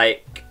 So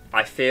like,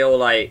 I feel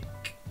like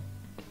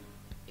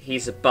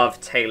he's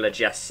above Taylor,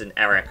 Jess, and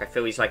Eric. I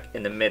feel he's like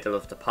in the middle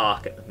of the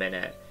park at the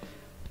minute.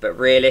 But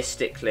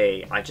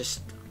realistically, I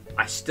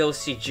still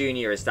see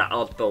Junior as that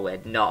oddball where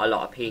not a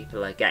lot of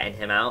people are getting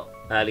him out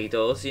early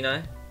doors, you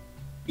know?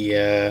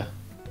 Yeah.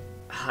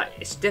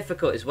 It's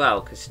difficult as well,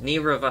 because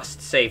neither of us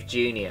saved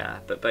Junior,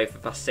 but both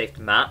of us saved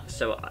Matt.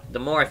 So the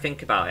more I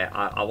think about it,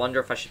 I wonder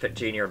if I should put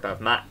Junior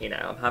above Matt, you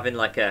know? I'm having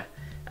like a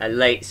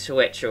late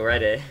switch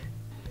already.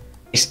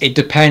 It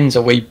depends.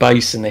 Are we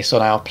basing this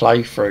on our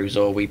playthroughs,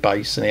 or are we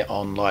basing it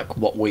on like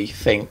what we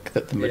think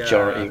that the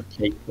majority of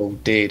people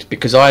did?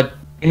 Because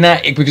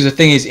because the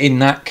thing is, in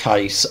that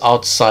case,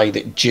 I'd say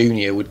that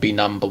Junior would be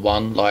number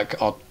one. Like,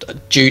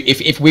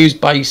 if we was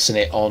basing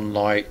it on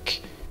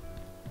like,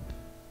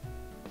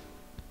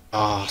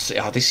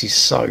 this is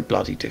so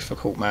bloody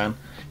difficult, man.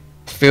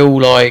 I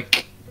feel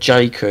like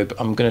Jacob.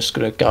 I'm just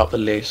gonna go up the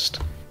list.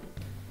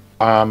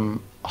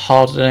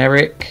 Harder than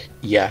Eric,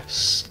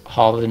 yes.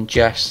 Harder than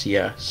Jess,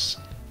 yes.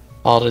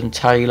 Harder than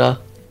Taylor.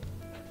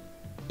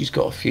 He's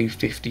got a few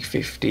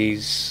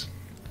 50-50s.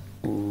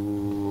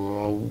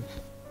 Ooh,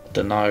 I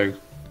don't know.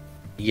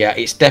 Yeah,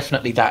 it's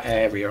definitely that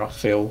area, I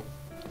feel.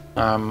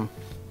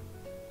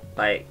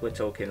 Like, we're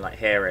talking like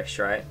here-ish,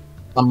 right?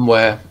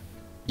 Somewhere.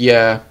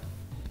 Yeah.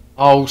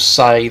 I'll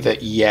say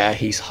that, yeah,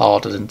 he's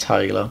harder than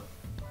Taylor.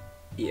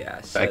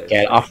 Yeah, so...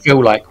 Again, I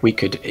feel like we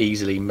could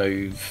easily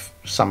move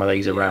some of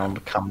these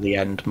around come the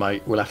end,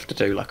 mate. We'll have to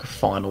do like a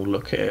final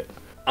look at it.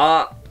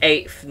 Our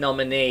 8th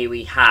nominee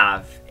we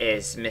have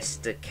is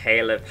Mr.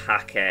 Caleb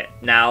Hackett.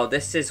 Now,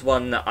 this is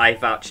one that I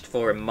vouched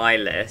for in my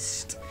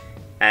list.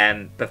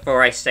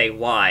 Before I say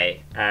why,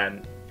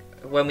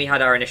 when we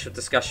had our initial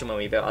discussion when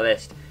we built our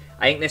list,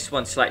 I think this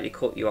one slightly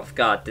caught you off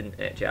guard, didn't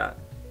it, Jack?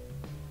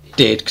 It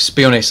did, because to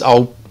be honest,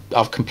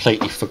 I've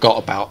completely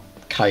forgot about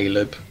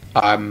Caleb.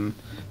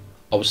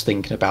 I was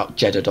thinking about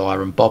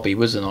Jedediah and Bobby,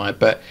 wasn't I?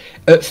 But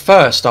at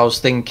first I was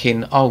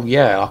thinking, oh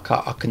yeah,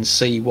 I can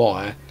see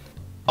why.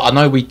 I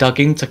know we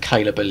dug into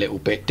Caleb a little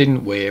bit,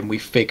 didn't we? And we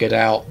figured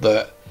out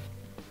that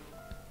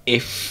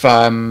if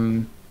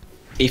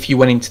you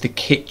went into the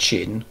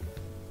kitchen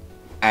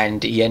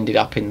and he ended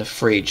up in the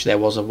fridge, there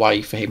was a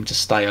way for him to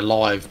stay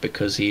alive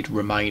because he'd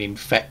remain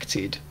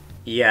infected.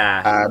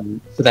 Yeah.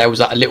 So there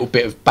was like a little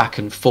bit of back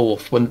and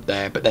forth, wasn't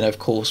there? But then, of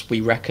course, we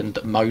reckoned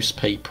that most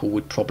people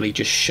would probably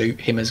just shoot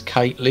him as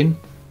Caitlin.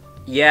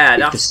 Yeah,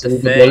 that's the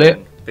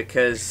thing.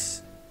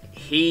 Because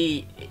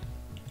he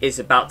is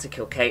about to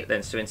kill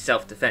Caitlin, so in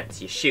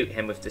self-defense, you shoot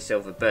him with the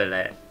silver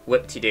bullet.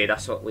 Whoop-de-doo,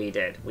 that's what we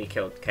did. We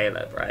killed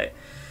Caleb, right?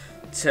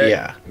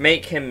 To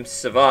make him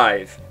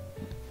survive,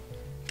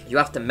 you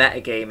have to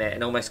metagame it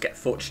and almost get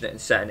fortunate in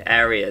certain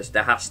areas.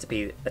 There has to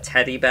be a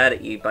teddy bear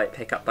that you might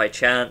pick up by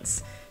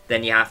chance.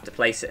 Then you have to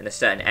place it in a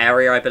certain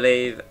area, I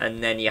believe,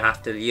 and then you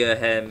have to lure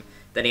him.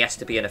 Then he has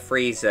to be in a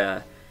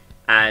freezer,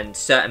 and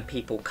certain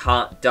people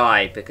can't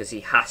die because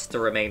he has to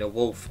remain a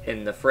wolf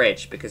in the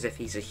fridge, because if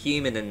he's a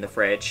human in the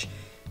fridge,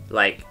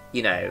 like,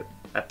 you know,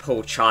 a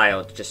poor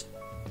child just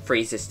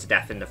freezes to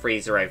death in the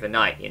freezer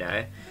overnight, you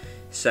know?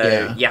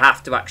 So you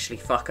have to actually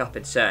fuck up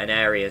in certain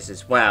areas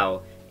as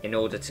well in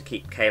order to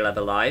keep Caleb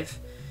alive.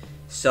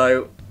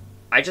 So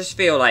I just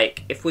feel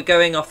like if we're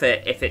going off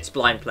it, if it's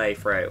blind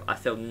playthrough, I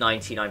feel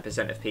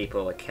 99% of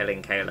people are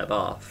killing Caleb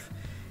off.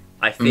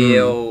 I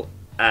feel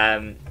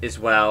as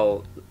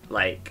well,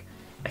 like,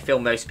 I feel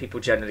most people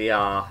generally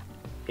are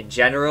in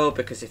general,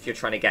 because if you're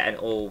trying to get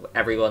an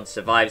everyone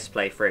survives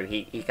playthrough,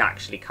 he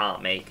actually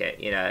can't make it,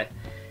 you know?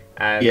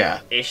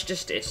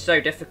 It's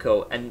so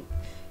difficult, and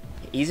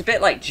he's a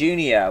bit like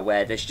Junior,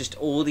 where there's just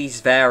all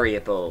these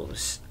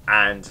variables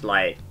and,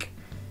 like,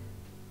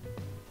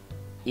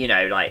 you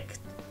know, like,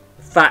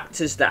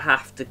 factors that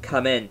have to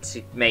come in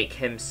to make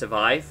him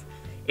survive.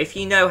 If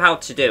you know how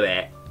to do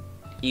it,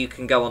 you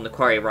can go on the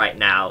quarry right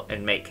now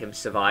and make him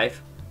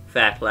survive.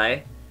 Fair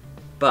play.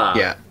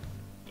 But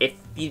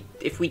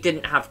if we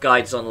didn't have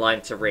guides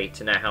online to read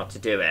to know how to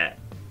do it,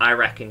 I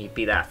reckon you'd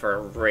be there for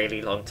a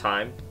really long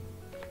time.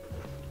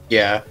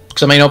 Yeah,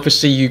 because I mean,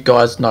 obviously you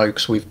guys know,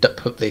 because we've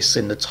put this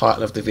in the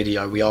title of the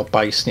video, we are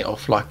basing it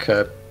off like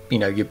a, you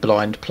know, your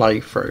blind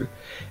playthrough.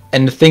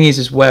 And the thing is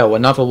as well,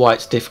 another why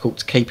it's difficult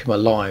to keep him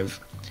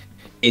alive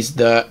is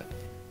that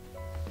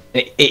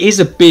it is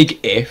a big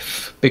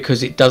if,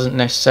 because it doesn't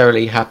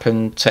necessarily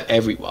happen to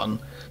everyone.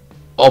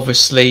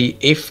 Obviously,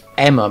 if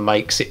Emma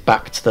makes it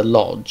back to the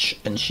lodge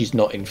and she's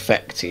not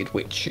infected,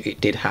 which it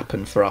did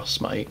happen for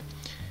us, mate,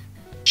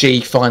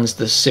 she finds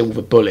the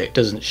silver bullet,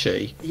 doesn't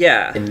she?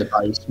 Yeah. In the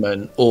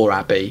basement, or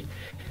Abby.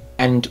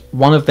 And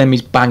one of them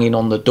is banging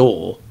on the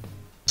door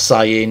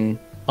saying,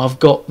 I've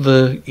got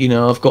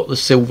the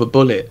silver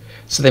bullet.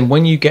 So then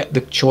when you get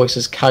the choice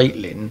as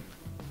Caitlyn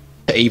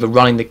to either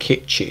run in the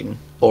kitchen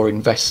or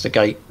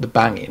investigate the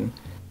banging,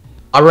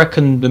 I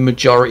reckon the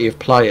majority of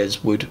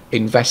players would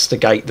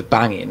investigate the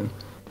banging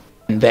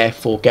and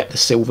therefore get the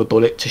silver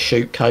bullet to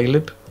shoot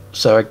Caleb.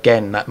 So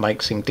again, that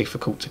makes him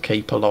difficult to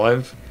keep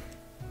alive.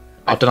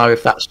 I don't know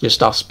if that's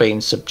just us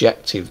being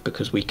subjective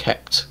because we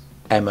kept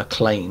Emma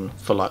clean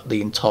for like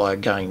the entire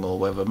game, or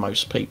whether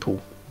most people,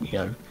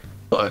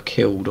 got her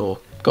killed or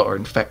got her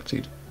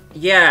infected.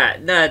 Yeah,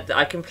 no,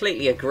 I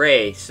completely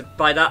agree. So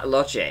by that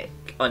logic,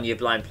 on your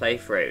blind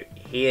playthrough,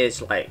 he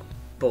is like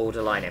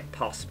borderline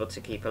impossible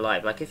to keep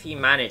alive. Like if you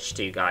manage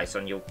to, guys,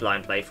 on your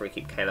blind playthrough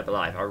keep Caleb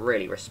alive, I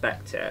really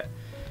respect it.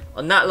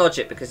 On that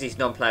logic, because he's a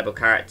non-playable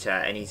character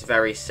and he's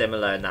very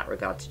similar in that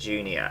regard to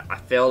Junior, I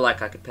feel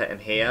like I could put him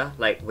here,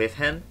 like with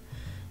him.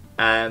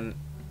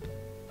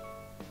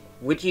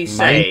 Would you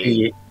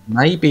say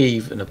maybe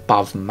even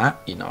above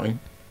Matt?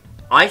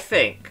 I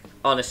think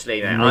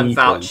honestly, mate, Maybe. I'm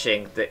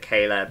vouching that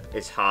Caleb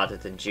is harder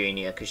than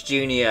Junior, because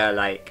Junior,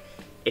 like,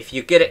 if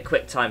you're good at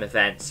quick time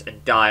events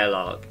and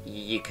dialogue,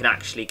 you can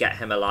actually get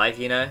him alive,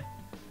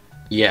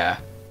 Yeah.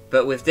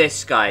 But with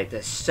this guy,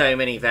 there's so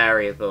many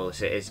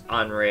variables, it is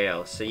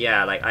unreal. So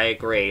yeah, like, I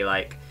agree,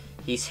 like,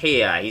 he's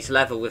here, he's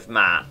level with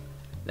Matt.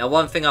 Now,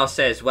 one thing I'll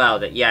say as well,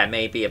 that, yeah,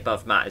 maybe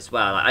above Matt as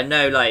well. I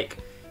know, like,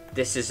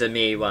 this is a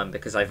me one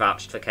because I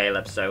vouched for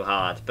Caleb so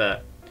hard,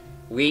 but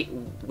we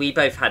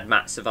both had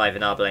Matt survive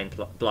in our blind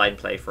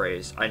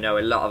playthroughs. I know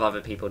a lot of other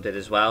people did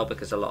as well,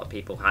 because a lot of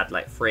people had,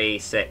 like, 3,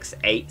 6,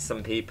 8,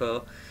 some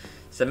people.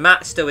 So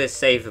Matt still is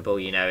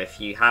savable, if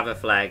you have a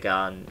flare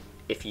gun,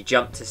 if you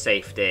jump to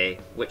safety,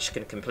 which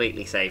can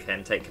completely save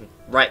him, take him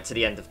right to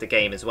the end of the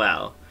game as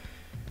well.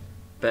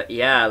 But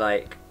yeah,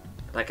 like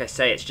I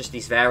say, it's just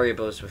these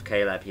variables with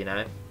Caleb,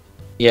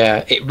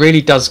 Yeah, it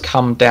really does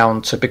come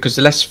down to, because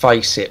let's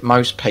face it,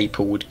 most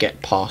people would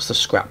get past the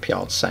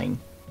scrapyard scene,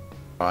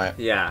 right?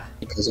 Yeah.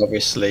 Because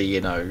obviously,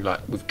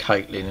 like with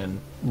Caitlyn and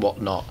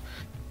whatnot,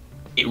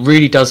 it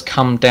really does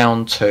come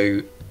down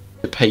to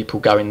the people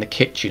go in the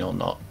kitchen or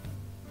not.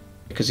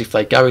 Because if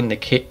they go in the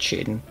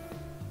kitchen,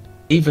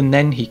 even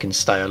then he can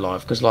stay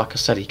alive, because like I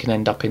said, he can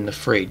end up in the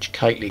fridge.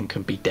 Caitlyn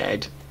can be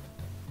dead,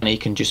 and he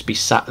can just be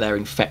sat there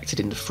infected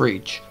in the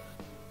fridge.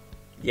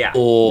 Yeah.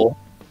 Or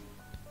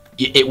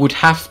it would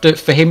have to,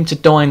 for him to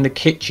die in the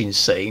kitchen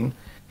scene,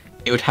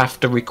 it would have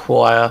to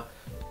require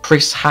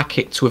Chris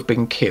Hackett to have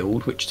been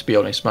killed, which to be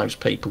honest most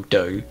people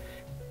do,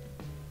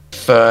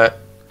 for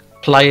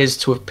players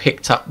to have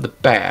picked up the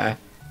bear,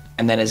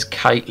 and then as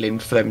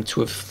Caitlyn for them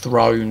to have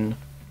thrown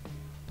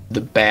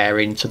the bear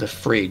into the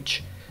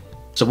fridge.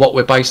 So what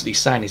we're basically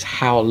saying is,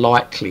 how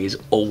likely is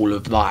all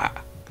of that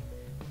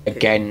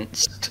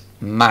against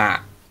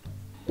Matt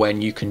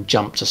when you can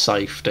jump to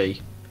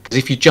safety? Because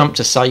if you jump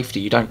to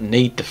safety, you don't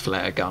need the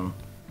flare gun.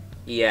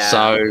 Yeah.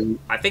 So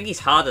I think he's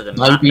harder than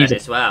Matt then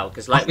as well.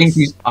 Because like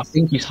I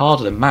think he's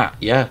harder than Matt.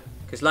 Yeah.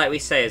 Because like we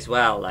say as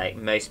well, like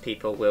most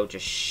people will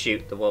just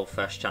shoot the wall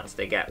first chance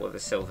they get with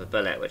a silver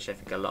bullet, which I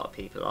think a lot of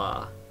people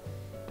are.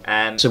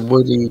 So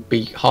would he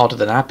be harder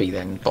than Abby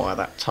then, by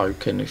that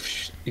token,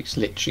 if it's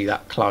literally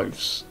that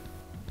close?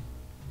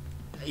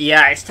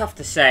 Yeah, it's tough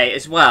to say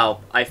as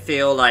well. I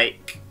feel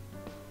like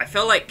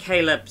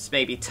Caleb's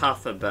maybe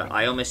tougher, but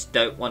I almost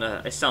don't want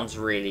to. It sounds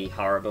really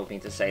horrible of me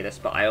to say this,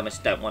 but I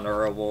almost don't want to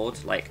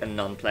reward like a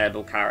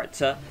non-playable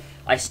character.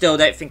 I still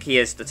don't think he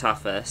is the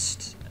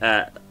toughest.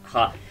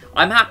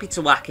 I'm happy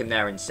to whack him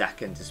there in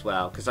second as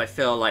well, because I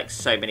feel like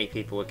so many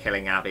people were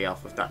killing Abby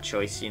off of that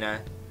choice,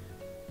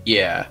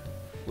 Yeah.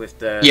 With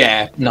the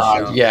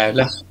shot.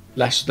 Yeah.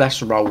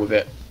 Let's roll with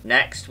it.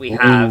 Next we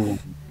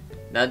have.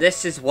 Now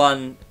this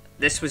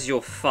was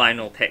your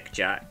final pick,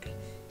 Jack.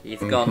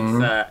 You've gone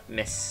for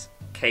Miss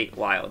Kate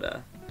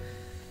Wilder.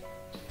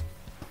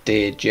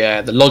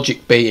 Yeah. The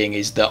logic being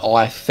is that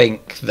I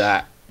think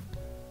that,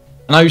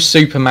 I know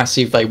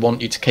Supermassive, they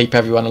want you to keep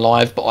everyone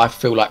alive, but I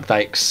feel like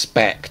they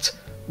expect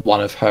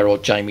one of her or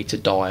Jamie to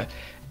die.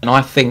 And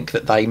I think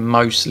that they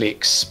mostly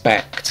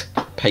expect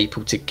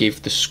people to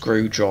give the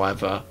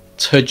screwdriver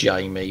to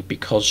Jamie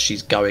because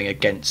she's going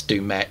against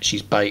Dumet.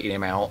 She's baiting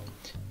him out.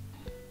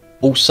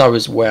 Also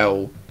as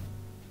well,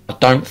 I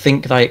don't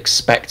think they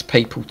expect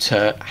people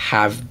to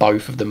have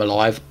both of them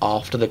alive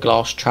after the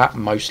glass trap,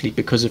 mostly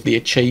because of the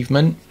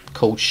achievement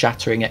called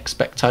Shattering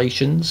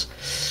Expectations.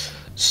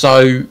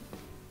 So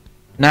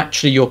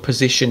naturally you're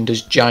positioned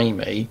as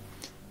Jamie,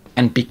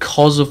 and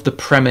because of the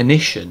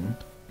premonition,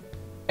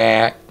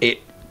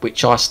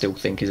 which I still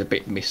think is a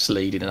bit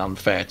misleading and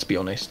unfair, to be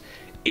honest,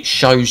 it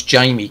shows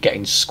Jamie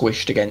getting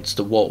squished against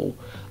the wall.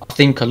 I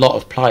think a lot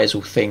of players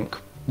will think,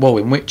 well,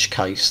 in which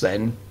case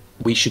then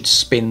we should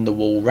spin the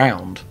wall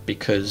round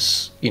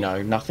because,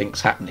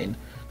 nothing's happening.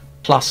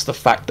 Plus the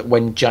fact that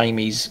when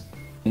Jamie's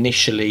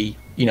initially,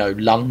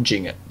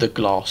 lunging at the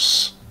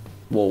glass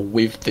wall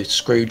with the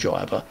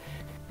screwdriver,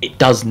 it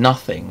does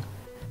nothing.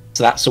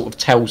 So that sort of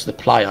tells the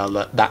player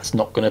that that's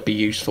not going to be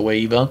useful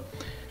either.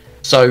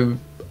 So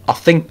I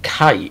think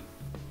Kate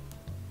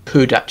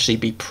could actually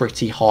be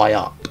pretty high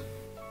up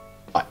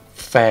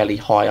fairly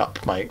high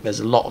up, mate. There's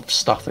a lot of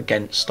stuff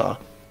against her.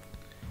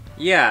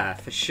 Yeah,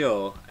 for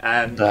sure.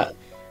 That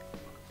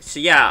So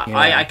yeah,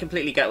 Yeah. I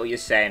completely get what you're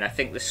saying. I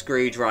think the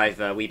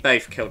screwdriver, we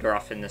both killed her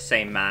off in the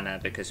same manner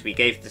because we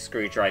gave the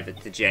screwdriver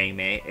to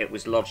Jamie. It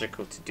was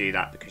logical to do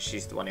that because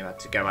she's the one who had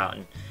to go out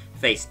and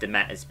face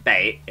Demet as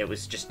bait. It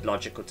was just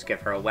logical to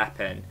give her a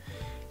weapon.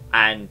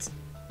 And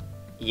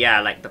yeah,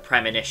 like the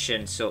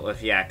premonition sort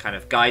of, yeah, kind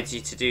of guides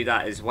you to do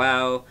that as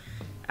well.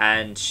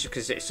 And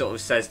because it sort of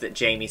says that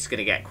Jamie's going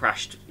to get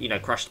crushed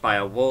by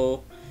a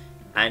wall.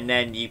 And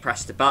then you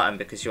press the button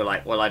because you're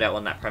like, well, I don't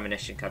want that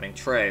premonition coming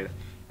true.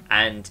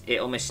 And it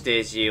almost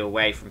steers you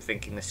away from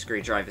thinking the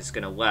screwdriver's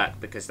going to work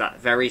because that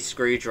very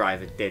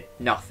screwdriver did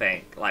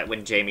nothing, like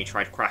when Jamie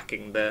tried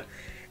cracking the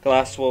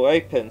glass wall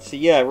open. So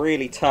yeah,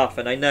 really tough.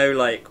 And I know,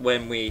 like,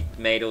 when we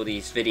made all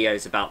these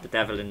videos about The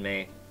Devil in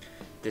Me,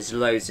 there's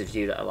loads of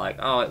you that are like,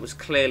 oh, it was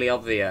clearly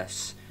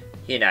obvious.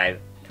 You know,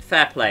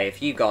 fair play.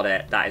 If you got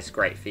it, that is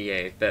great for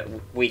you. But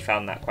we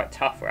found that quite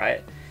tough,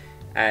 right?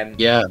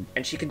 Yeah.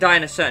 And she can die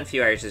in a certain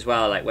few areas as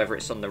well, like whether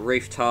it's on the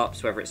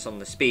rooftops, whether it's on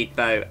the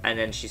speedboat, and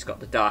then she's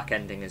got the dark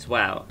ending as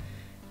well.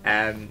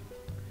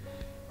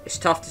 It's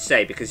tough to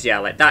say because, yeah,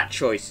 like that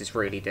choice is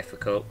really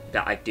difficult.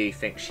 That I do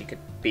think she could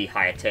be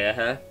higher tier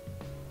her.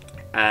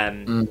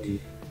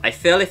 I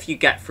feel if you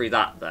get through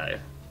that, though,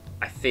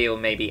 I feel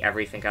maybe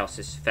everything else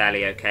is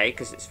fairly okay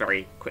because it's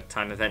very quick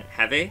time event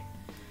heavy,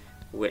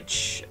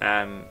 which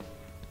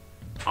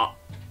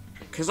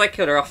because I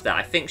killed her off there,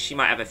 I think she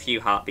might have a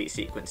few heartbeat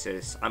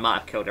sequences. I might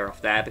have killed her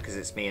off there because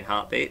it's me and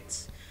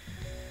heartbeats.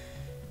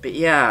 But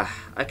yeah,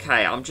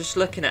 okay, I'm just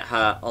looking at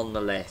her on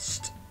the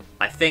list.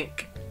 I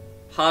think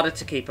harder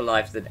to keep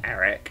alive than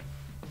Eric.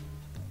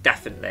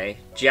 Definitely.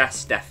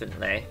 Jess,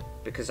 definitely.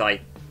 Because I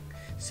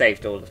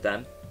saved all of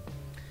them.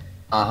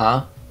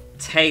 Uh-huh.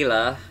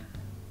 Taylor,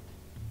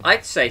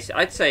 I'd say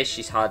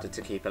she's harder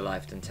to keep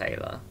alive than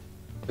Taylor.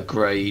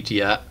 Agreed,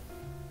 yeah.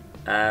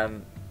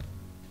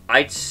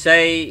 I'd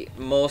say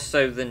more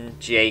so than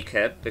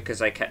Jacob,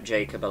 because I kept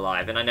Jacob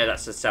alive. And I know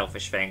that's a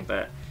selfish thing,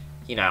 but,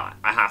 you know,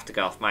 I have to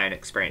go off my own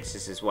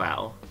experiences as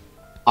well.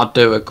 I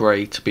do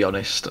agree, to be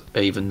honest,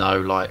 even though,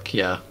 like,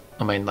 yeah,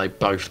 I mean, they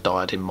both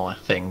died in my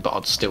thing, but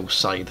I'd still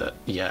say that,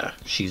 yeah,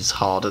 she's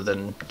harder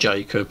than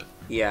Jacob.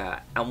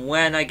 Yeah, and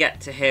when I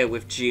get to here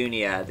with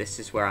Junior, this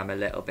is where I'm a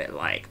little bit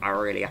like, I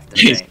really have to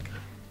think.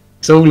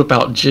 It's all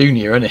about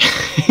Junior, isn't it?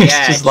 It's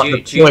Yeah, just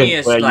like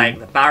Junior's like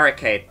the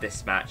barricade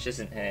this match,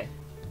 isn't he?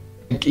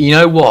 You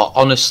know what?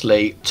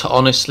 Honestly, to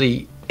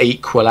honestly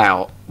equal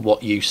out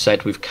what you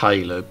said with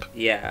Caleb,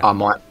 Yeah. I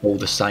might pull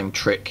the same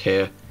trick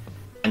here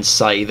and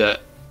say that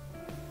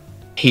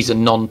he's a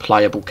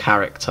non-playable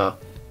character.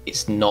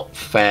 It's not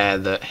fair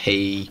that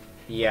he...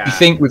 Yeah. You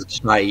think with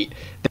Kate,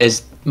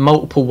 there's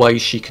multiple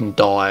ways she can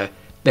die.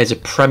 There's a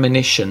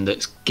premonition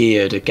that's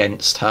geared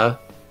against her.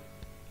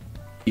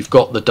 You've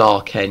got the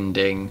dark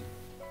ending.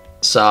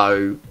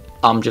 So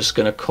I'm just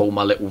going to call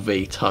my little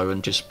veto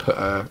and just put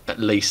her at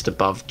least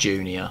above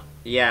Junior.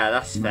 Yeah,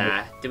 that's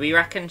fair. Do we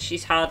reckon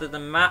she's harder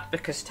than Matt?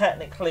 Because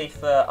technically,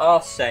 for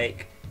our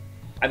sake,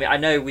 I mean, I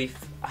know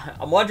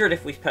I'm wondering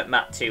if we've put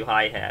Matt too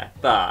high here,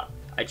 but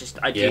I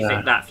do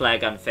think that flare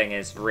gun thing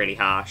is really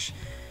harsh.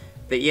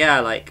 But yeah,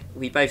 like,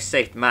 we both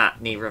saved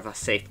Matt, neither of us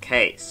saved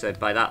Kate, so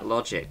by that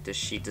logic, does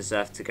she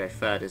deserve to go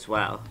third as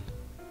well?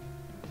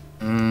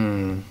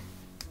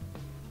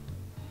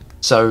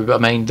 So, I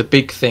mean, the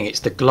big thing,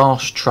 it's the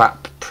glass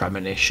trap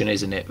premonition,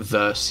 isn't it,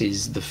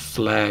 versus the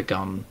flare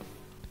gun.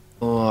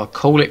 Oh, I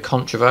call it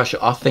controversial.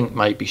 I think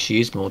maybe she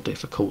is more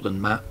difficult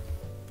than Matt.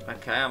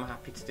 Okay, I'm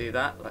happy to do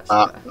that. Let's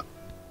go.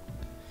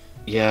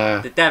 Yeah.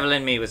 The Devil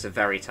in Me was a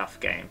very tough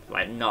game.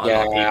 Like, not a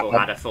lot of people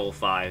had a full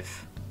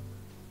 5.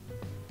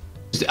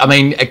 I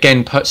mean,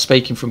 again,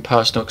 speaking from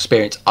personal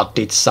experience, I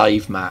did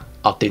save Matt.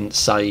 I didn't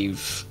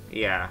save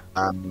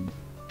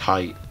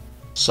Kate.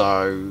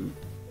 So...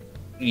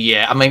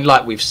 Yeah, I mean,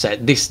 like we've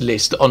said, this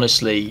list,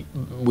 honestly,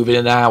 within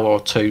an hour or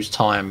two's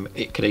time,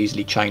 it could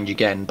easily change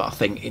again. But I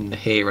think in the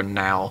here and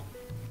now,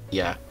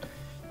 yeah.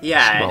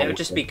 Yeah, and it would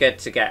just be good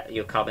to get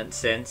your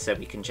comments in so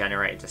we can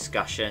generate a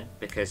discussion.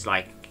 Because,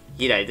 like,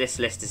 you know, this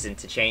list is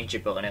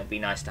interchangeable and it would be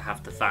nice to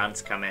have the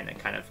fans come in and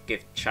kind of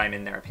chime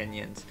in their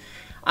opinions.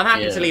 I'm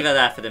happy to leave her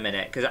there for the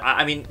minute. Because,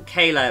 I mean,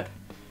 Caleb,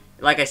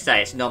 like I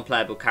say, it's a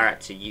non-playable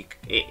character.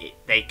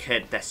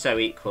 They're so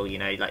equal, you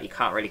know, like you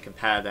can't really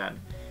compare them.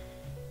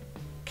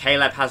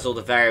 Caleb has all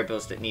the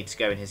variables that need to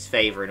go in his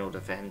favour in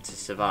order for him to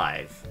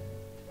survive.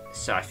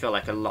 So I feel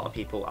like a lot of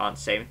people aren't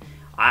saying...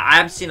 I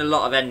have seen a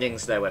lot of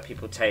endings, though, where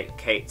people take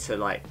Kate to,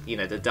 like, you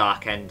know, the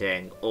dark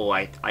ending. Or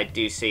I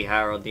do see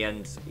her on the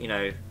end, you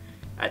know,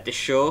 at the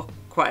shore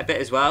quite a bit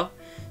as well.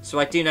 So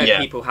I do know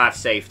people have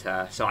saved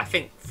her. So I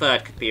think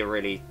third could be a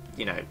really,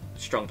 you know,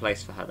 strong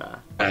place for her there.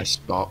 Best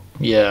spot.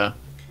 Yeah.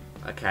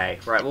 Okay,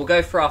 right, we'll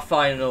go for our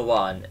final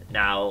one.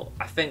 Now,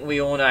 I think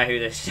we all know who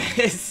this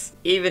is.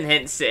 Even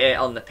hints at it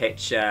on the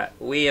picture.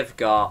 We have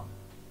got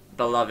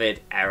beloved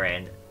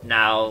Erin.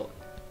 Now,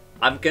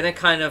 I'm going to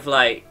kind of,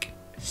 like,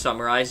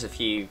 summarise a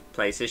few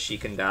places she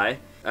can die.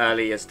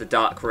 early as the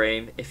Dark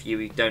Room if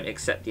you don't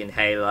accept the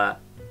inhaler.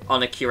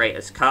 On a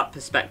Curator's Cut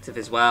perspective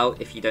as well,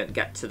 if you don't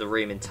get to the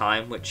room in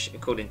time, which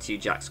according to you,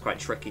 Jack's quite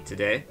tricky to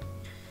do.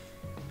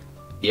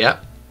 Yeah,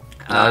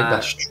 no,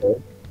 that's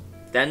true.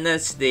 Then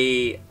there's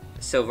the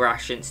Silver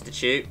Ash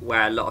Institute,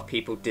 where a lot of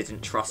people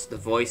didn't trust the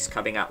voice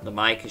coming out the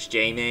mic as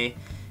Jamie,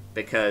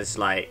 because,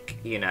 like,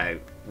 you know,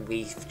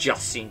 we've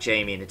just seen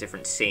Jamie in a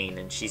different scene,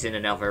 and she's in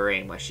another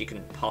room where she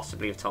couldn't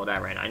possibly have told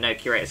Erin. I know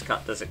Curator's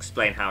Cut does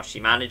explain how she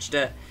managed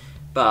it,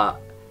 but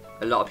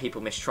a lot of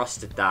people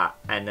mistrusted that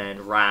and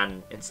then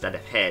ran instead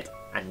of hid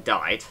and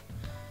died.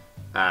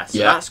 So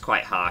that's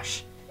quite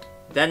harsh.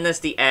 Then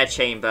there's the air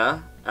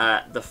chamber,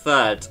 the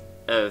third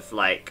of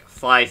like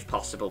 5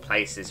 possible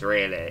places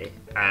really.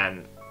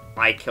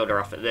 I killed her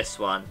off at this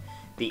one,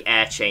 the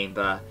air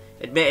chamber.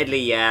 Admittedly,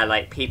 yeah,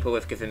 like people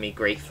have given me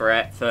grief for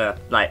it, for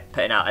like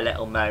putting out a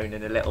little moan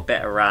and a little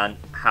bit around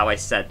how I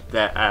said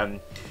that.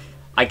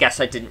 I guess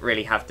I didn't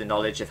really have the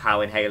knowledge of how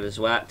inhalers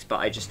worked, but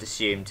I just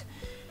assumed,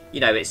 you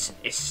know,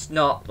 it's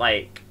not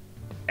like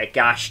a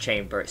gas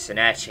chamber, it's an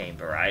air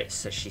chamber, right?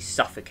 So she's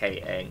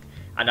suffocating,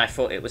 and I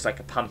thought it was like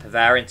a pump of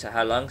air into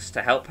her lungs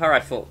to help her. I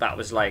thought that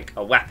was like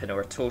a weapon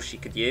or a tool she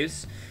could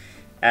use.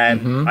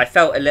 I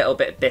felt a little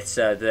bit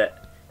bitter that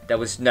there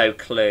was no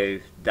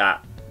clue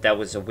that there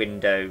was a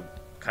window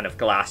kind of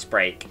glass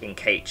break in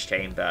Kate's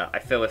chamber. I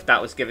feel if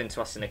that was given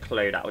to us in a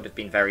clue, that would have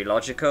been very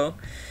logical.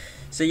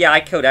 So yeah, I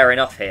killed Erin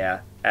off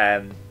here.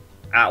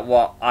 At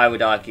what I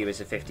would argue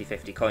is a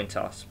 50-50 coin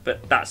toss.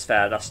 But that's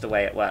fair, that's the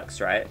way it works,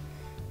 right?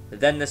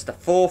 Then there's the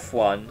fourth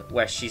one,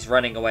 where she's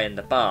running away in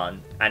the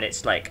barn, and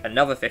it's like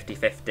another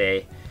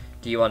 50-50.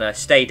 Do you want to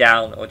stay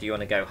down, or do you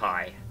want to go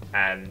high?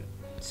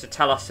 So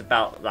tell us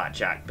about that,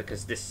 Jack,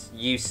 because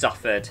you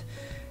suffered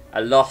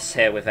a loss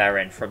here with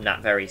Erin from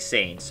that very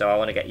scene, so I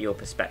want to get your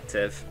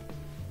perspective.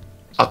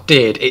 I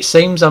did. It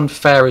seems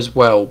unfair as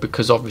well,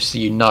 because obviously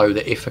you know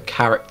that if a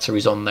character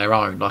is on their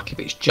own, like if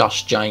it's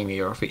just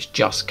Jamie or if it's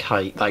just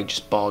Kate, they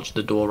just barge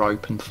the door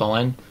open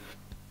fine.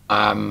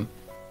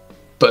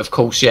 But of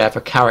course, yeah, if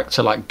a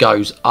character like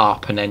goes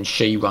up and then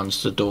she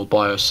runs to the door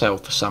by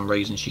herself, for some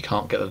reason she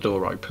can't get the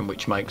door open,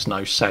 which makes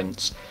no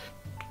sense.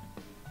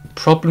 The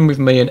problem with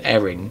me and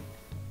Erin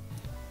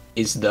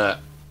is that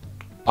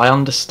I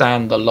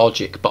understand the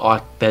logic,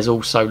 but there's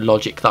also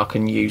logic that I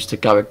can use to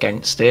go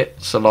against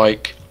it. So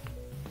like,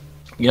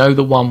 you know,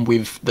 the one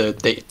with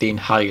the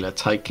inhaler,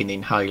 taking the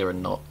inhaler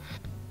and not.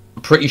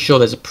 I'm pretty sure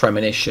there's a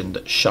premonition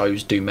that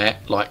shows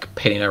Dumet like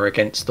pinning her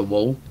against the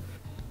wall.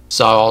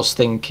 So I was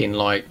thinking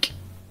like,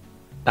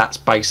 that's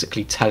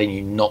basically telling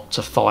you not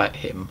to fight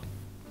him.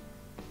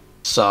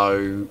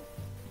 So,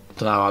 I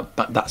don't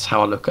know, that's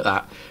how I look at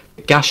that.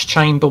 The gas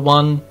chamber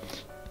one,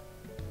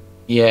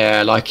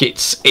 yeah, like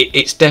it's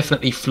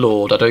definitely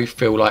flawed. I do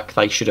feel like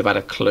they should have had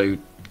a clue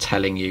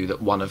telling you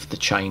that one of the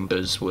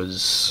chambers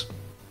was,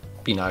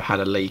 you know,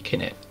 had a leak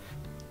in it.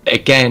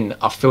 Again,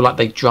 I feel like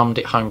they drummed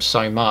it home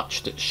so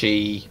much that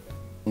she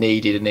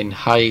needed an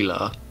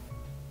inhaler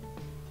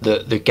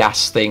that the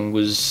gas thing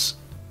was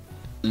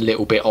a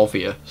little bit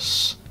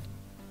obvious.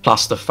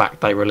 Plus the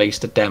fact they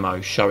released a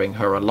demo showing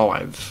her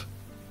alive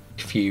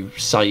if you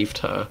saved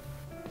her.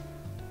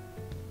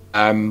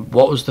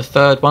 What was the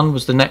third one?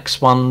 Was the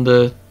next one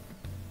the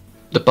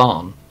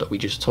barn that we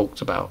just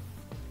talked about?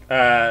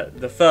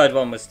 The third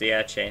one was the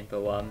air chamber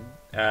one.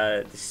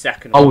 The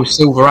second one... Oh,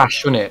 Silver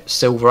Ash, wasn't it?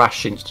 Silver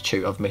Ash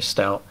Institute, I've missed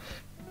out.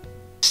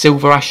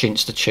 Silver Ash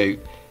Institute.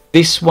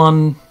 This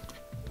one,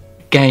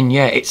 again,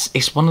 yeah,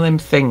 it's one of them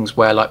things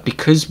where, like,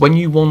 because when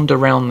you wander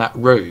around that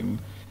room,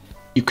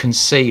 you can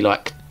see,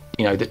 like,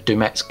 you know, that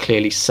Dumet's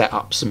clearly set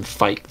up some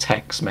fake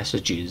text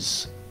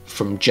messages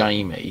from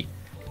Jamie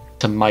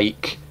to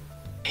make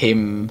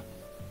Erin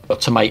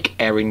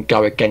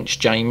go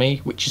against Jamie,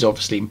 which is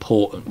obviously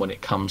important when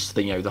it comes to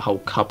the, you know, the whole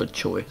cupboard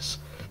choice.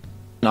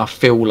 And I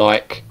feel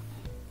like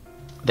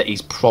that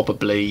he's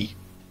probably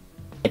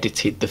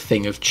edited the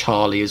thing of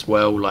Charlie as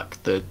well,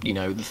 like the, you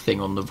know, the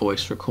thing on the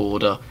voice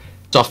recorder.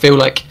 So I feel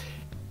like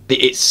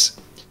it's,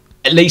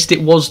 at least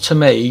it was to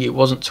me, it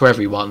wasn't to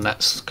everyone,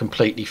 that's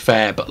completely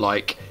fair, but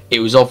like it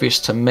was obvious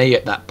to me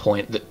at that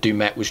point that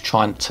Dumet was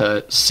trying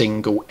to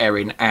single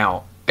Erin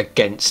out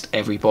against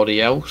everybody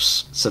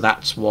else. So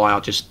that's why I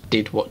just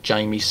did what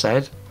Jamie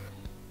said.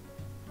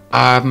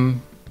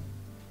 Having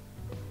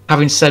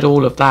said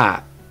all of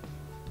that,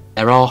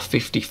 there are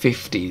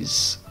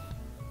 50-50s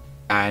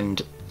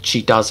and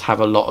she does have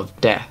a lot of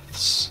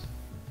deaths.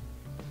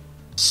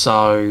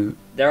 So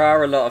there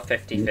are a lot of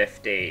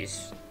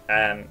 50-50s.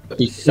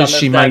 Because some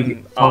she of made them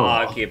it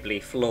are far.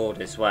 arguably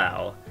flawed as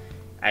well.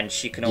 And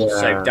she can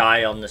also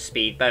die on the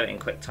speedboat in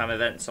quick time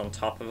events on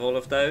top of all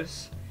of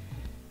those.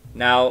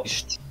 Now,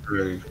 It's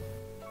true.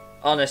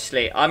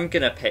 honestly, I'm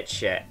going to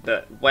pitch it,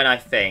 but when I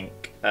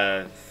think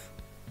of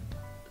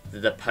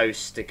the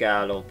poster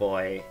girl or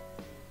boy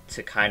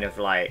to kind of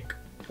like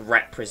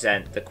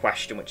represent the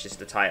question, which is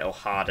the title,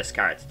 hardest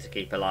character to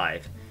keep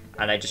alive,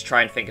 and I just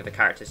try and think of a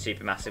character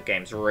Supermassive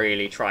Games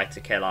really tried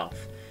to kill off,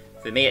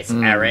 for me it's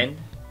Erin.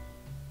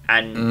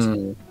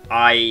 And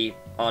I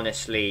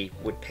honestly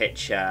would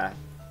picture...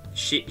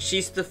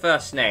 She's the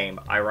first name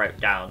I wrote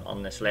down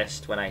on this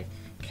list when I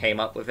came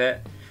up with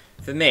it.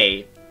 For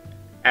me,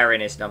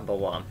 Erin is number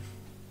 1.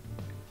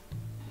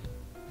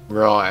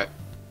 Right.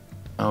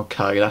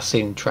 Okay, that's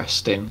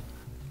interesting.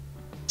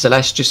 So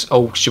let's just...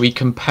 Oh, should we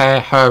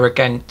compare her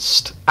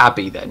against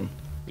Abby then?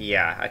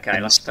 Yeah, okay,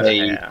 let's put it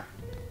here.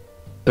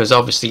 Because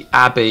obviously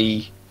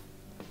Abby,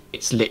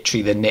 it's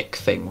literally the Nick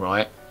thing,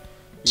 right?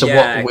 So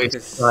yeah, what we're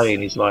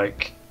saying is,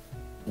 like,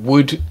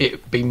 would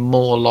it be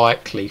more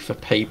likely for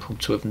people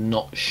to have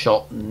not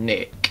shot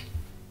Nick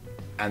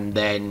and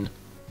then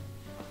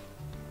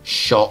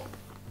shot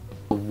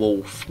the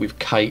wolf with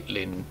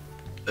Caitlin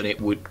than it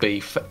would be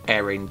for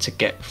Erin to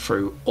get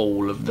through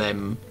all of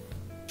them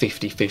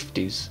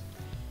 50-50s?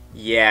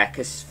 Yeah,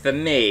 because for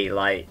me,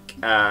 like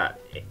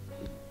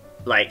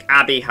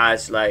Abby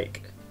has,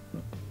 like,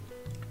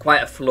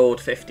 quite a flawed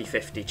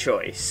 50-50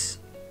 choice.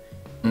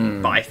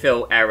 But I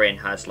feel Erin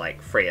has,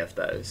 like, 3 of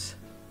those.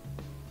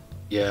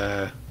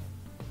 Yeah.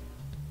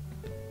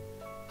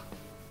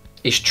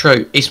 It's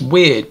true. It's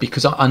weird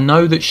because I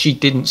know that she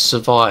didn't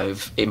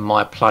survive in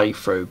my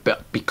playthrough,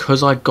 but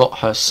because I got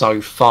her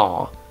so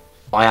far,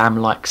 I am,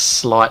 like,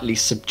 slightly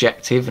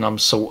subjective, and I'm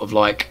sort of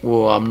like,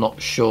 well, I'm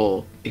not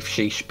sure if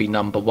she should be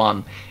number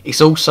 1. It's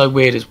also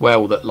weird as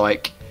well that,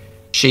 like,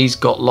 she's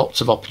got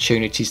lots of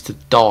opportunities to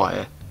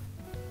die,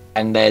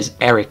 and there's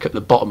Eric at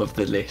the bottom of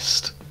the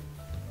list,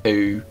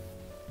 who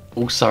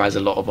also has a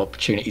lot of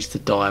opportunities to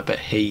die, but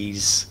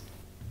he's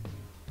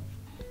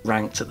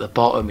ranked at the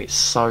bottom.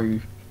 It's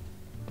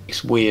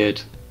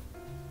weird.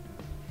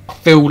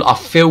 I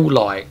feel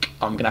like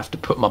I'm gonna have to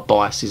put my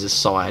biases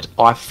aside.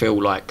 I feel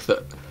like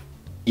that,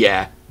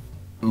 yeah,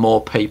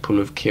 more people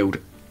have killed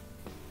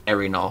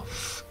Erin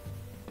off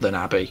than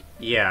Abby.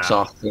 Yeah. So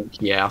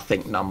I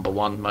think number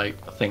 1, mate.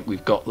 I think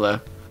we've got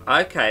there.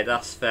 Okay,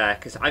 that's fair.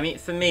 Because I mean,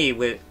 for me,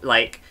 with,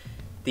 like,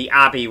 the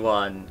Abby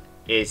one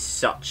is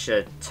such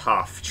a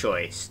tough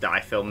choice that I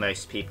feel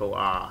most people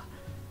are.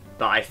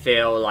 But I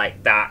feel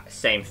like that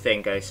same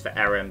thing goes for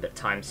Erin, but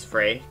times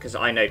 3. Because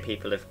I know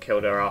people have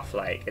killed her off,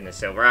 like, in the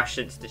Silver Ash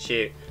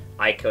Institute.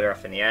 I killed her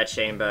off in the Air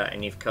Chamber,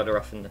 and you've killed her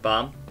off in the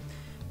Bum.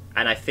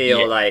 And I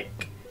feel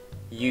like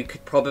you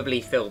could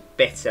probably feel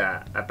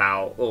bitter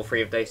about all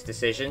 3 of those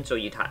decisions, or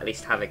you'd at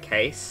least have a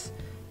case.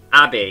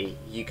 Abby,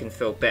 you can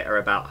feel bitter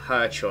about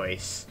her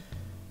choice,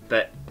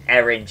 but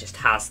Erin just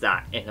has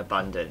that in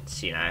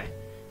abundance, you know?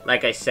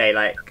 Like I say,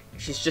 like,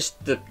 she's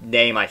just the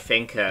name I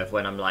think of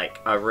when I'm, like,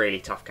 a really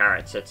tough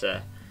character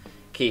to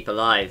keep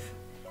alive.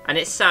 And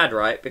it's sad,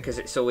 right? Because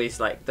it's always,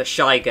 like, the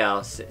shy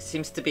girls. It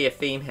seems to be a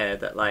theme here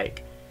that,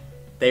 like,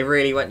 they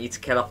really want you to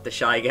kill off the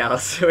shy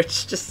girls,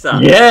 which just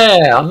sucks.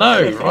 Yeah, I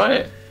know,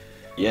 right?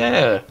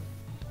 Yeah.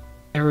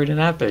 Erin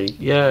and Abby.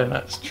 Yeah,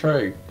 that's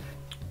true.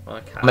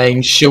 Okay. I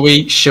mean, shall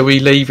we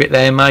leave it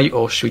there, mate,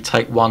 or should we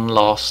take one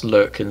last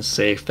look and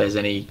see if there's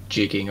any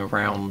jigging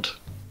around?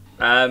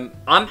 I'm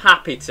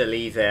happy to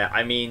leave it.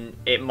 I mean,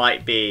 it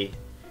might be...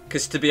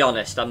 Because, to be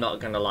honest, I'm not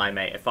going to lie,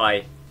 mate. If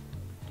I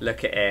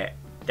look at it,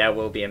 there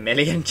will be a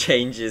million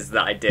changes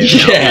that I do.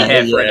 I'll be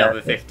here for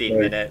another 15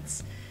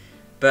 minutes.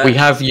 But we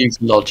have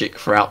used logic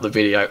throughout the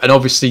video. And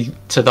obviously,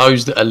 to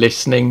those that are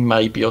listening,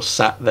 maybe you're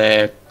sat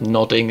there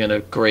nodding and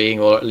agreeing,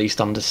 or at least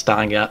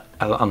understanding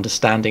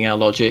our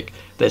logic.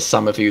 There's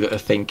some of you that are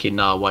thinking,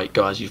 no, wait,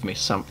 guys, you've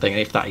missed something.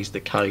 And if that is the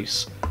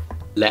case,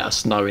 let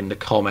us know in the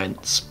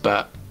comments.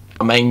 But,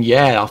 I mean,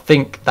 yeah, I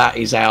think that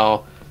is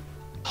our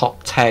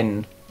top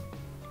 10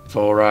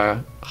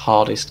 for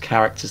hardest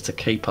characters to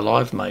keep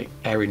alive, mate.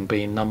 Erin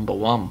being number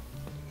 1.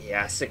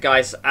 Yeah, so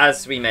guys,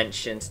 as we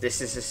mentioned, this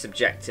is a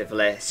subjective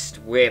list.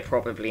 We're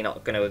probably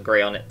not going to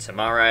agree on it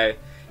tomorrow.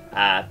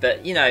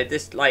 But, you know,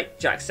 this, like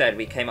Jack said,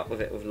 we came up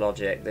with it with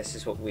logic. This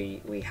is what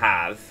we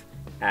have.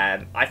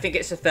 I think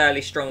it's a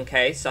fairly strong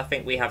case. I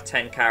think we have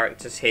 10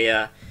 characters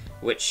here,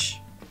 which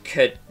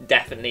could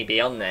definitely be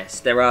on this.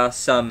 There are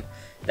some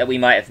that we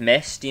might have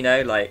missed, you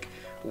know, like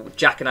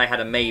Jack and I had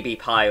a maybe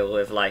pile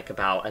of, like,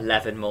 about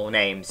 11 more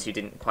names who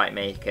didn't quite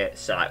make it.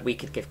 So, like, we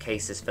could give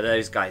cases for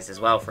those guys as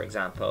well, for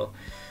example.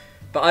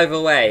 But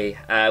either way,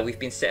 we've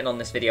been sitting on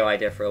this video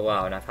idea for a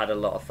while, and I've had a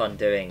lot of fun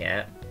doing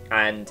it.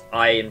 And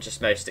I am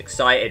just most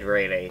excited,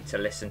 really, to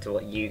listen to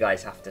what you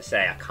guys have to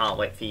say. I can't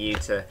wait for you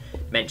to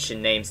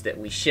mention names that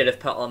we should have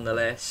put on the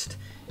list.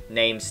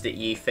 Names that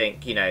you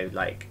think, you know,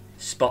 like,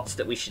 spots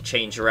that we should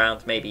change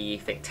around. Maybe you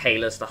think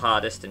Taylor's the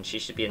hardest and she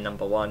should be in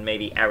number 1.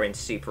 Maybe Erin's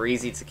super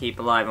easy to keep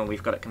alive and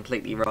we've got it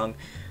completely wrong.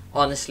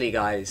 Honestly,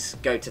 guys,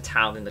 go to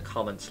town in the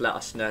comments. Let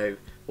us know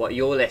what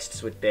your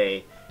lists would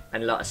be.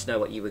 And let us know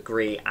what you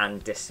agree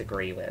and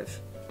disagree with.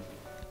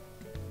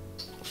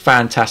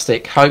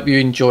 Fantastic. Hope you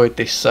enjoyed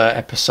this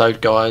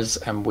episode, guys,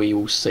 and we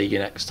will see you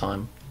next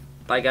time.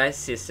 Bye, guys.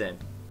 See you soon.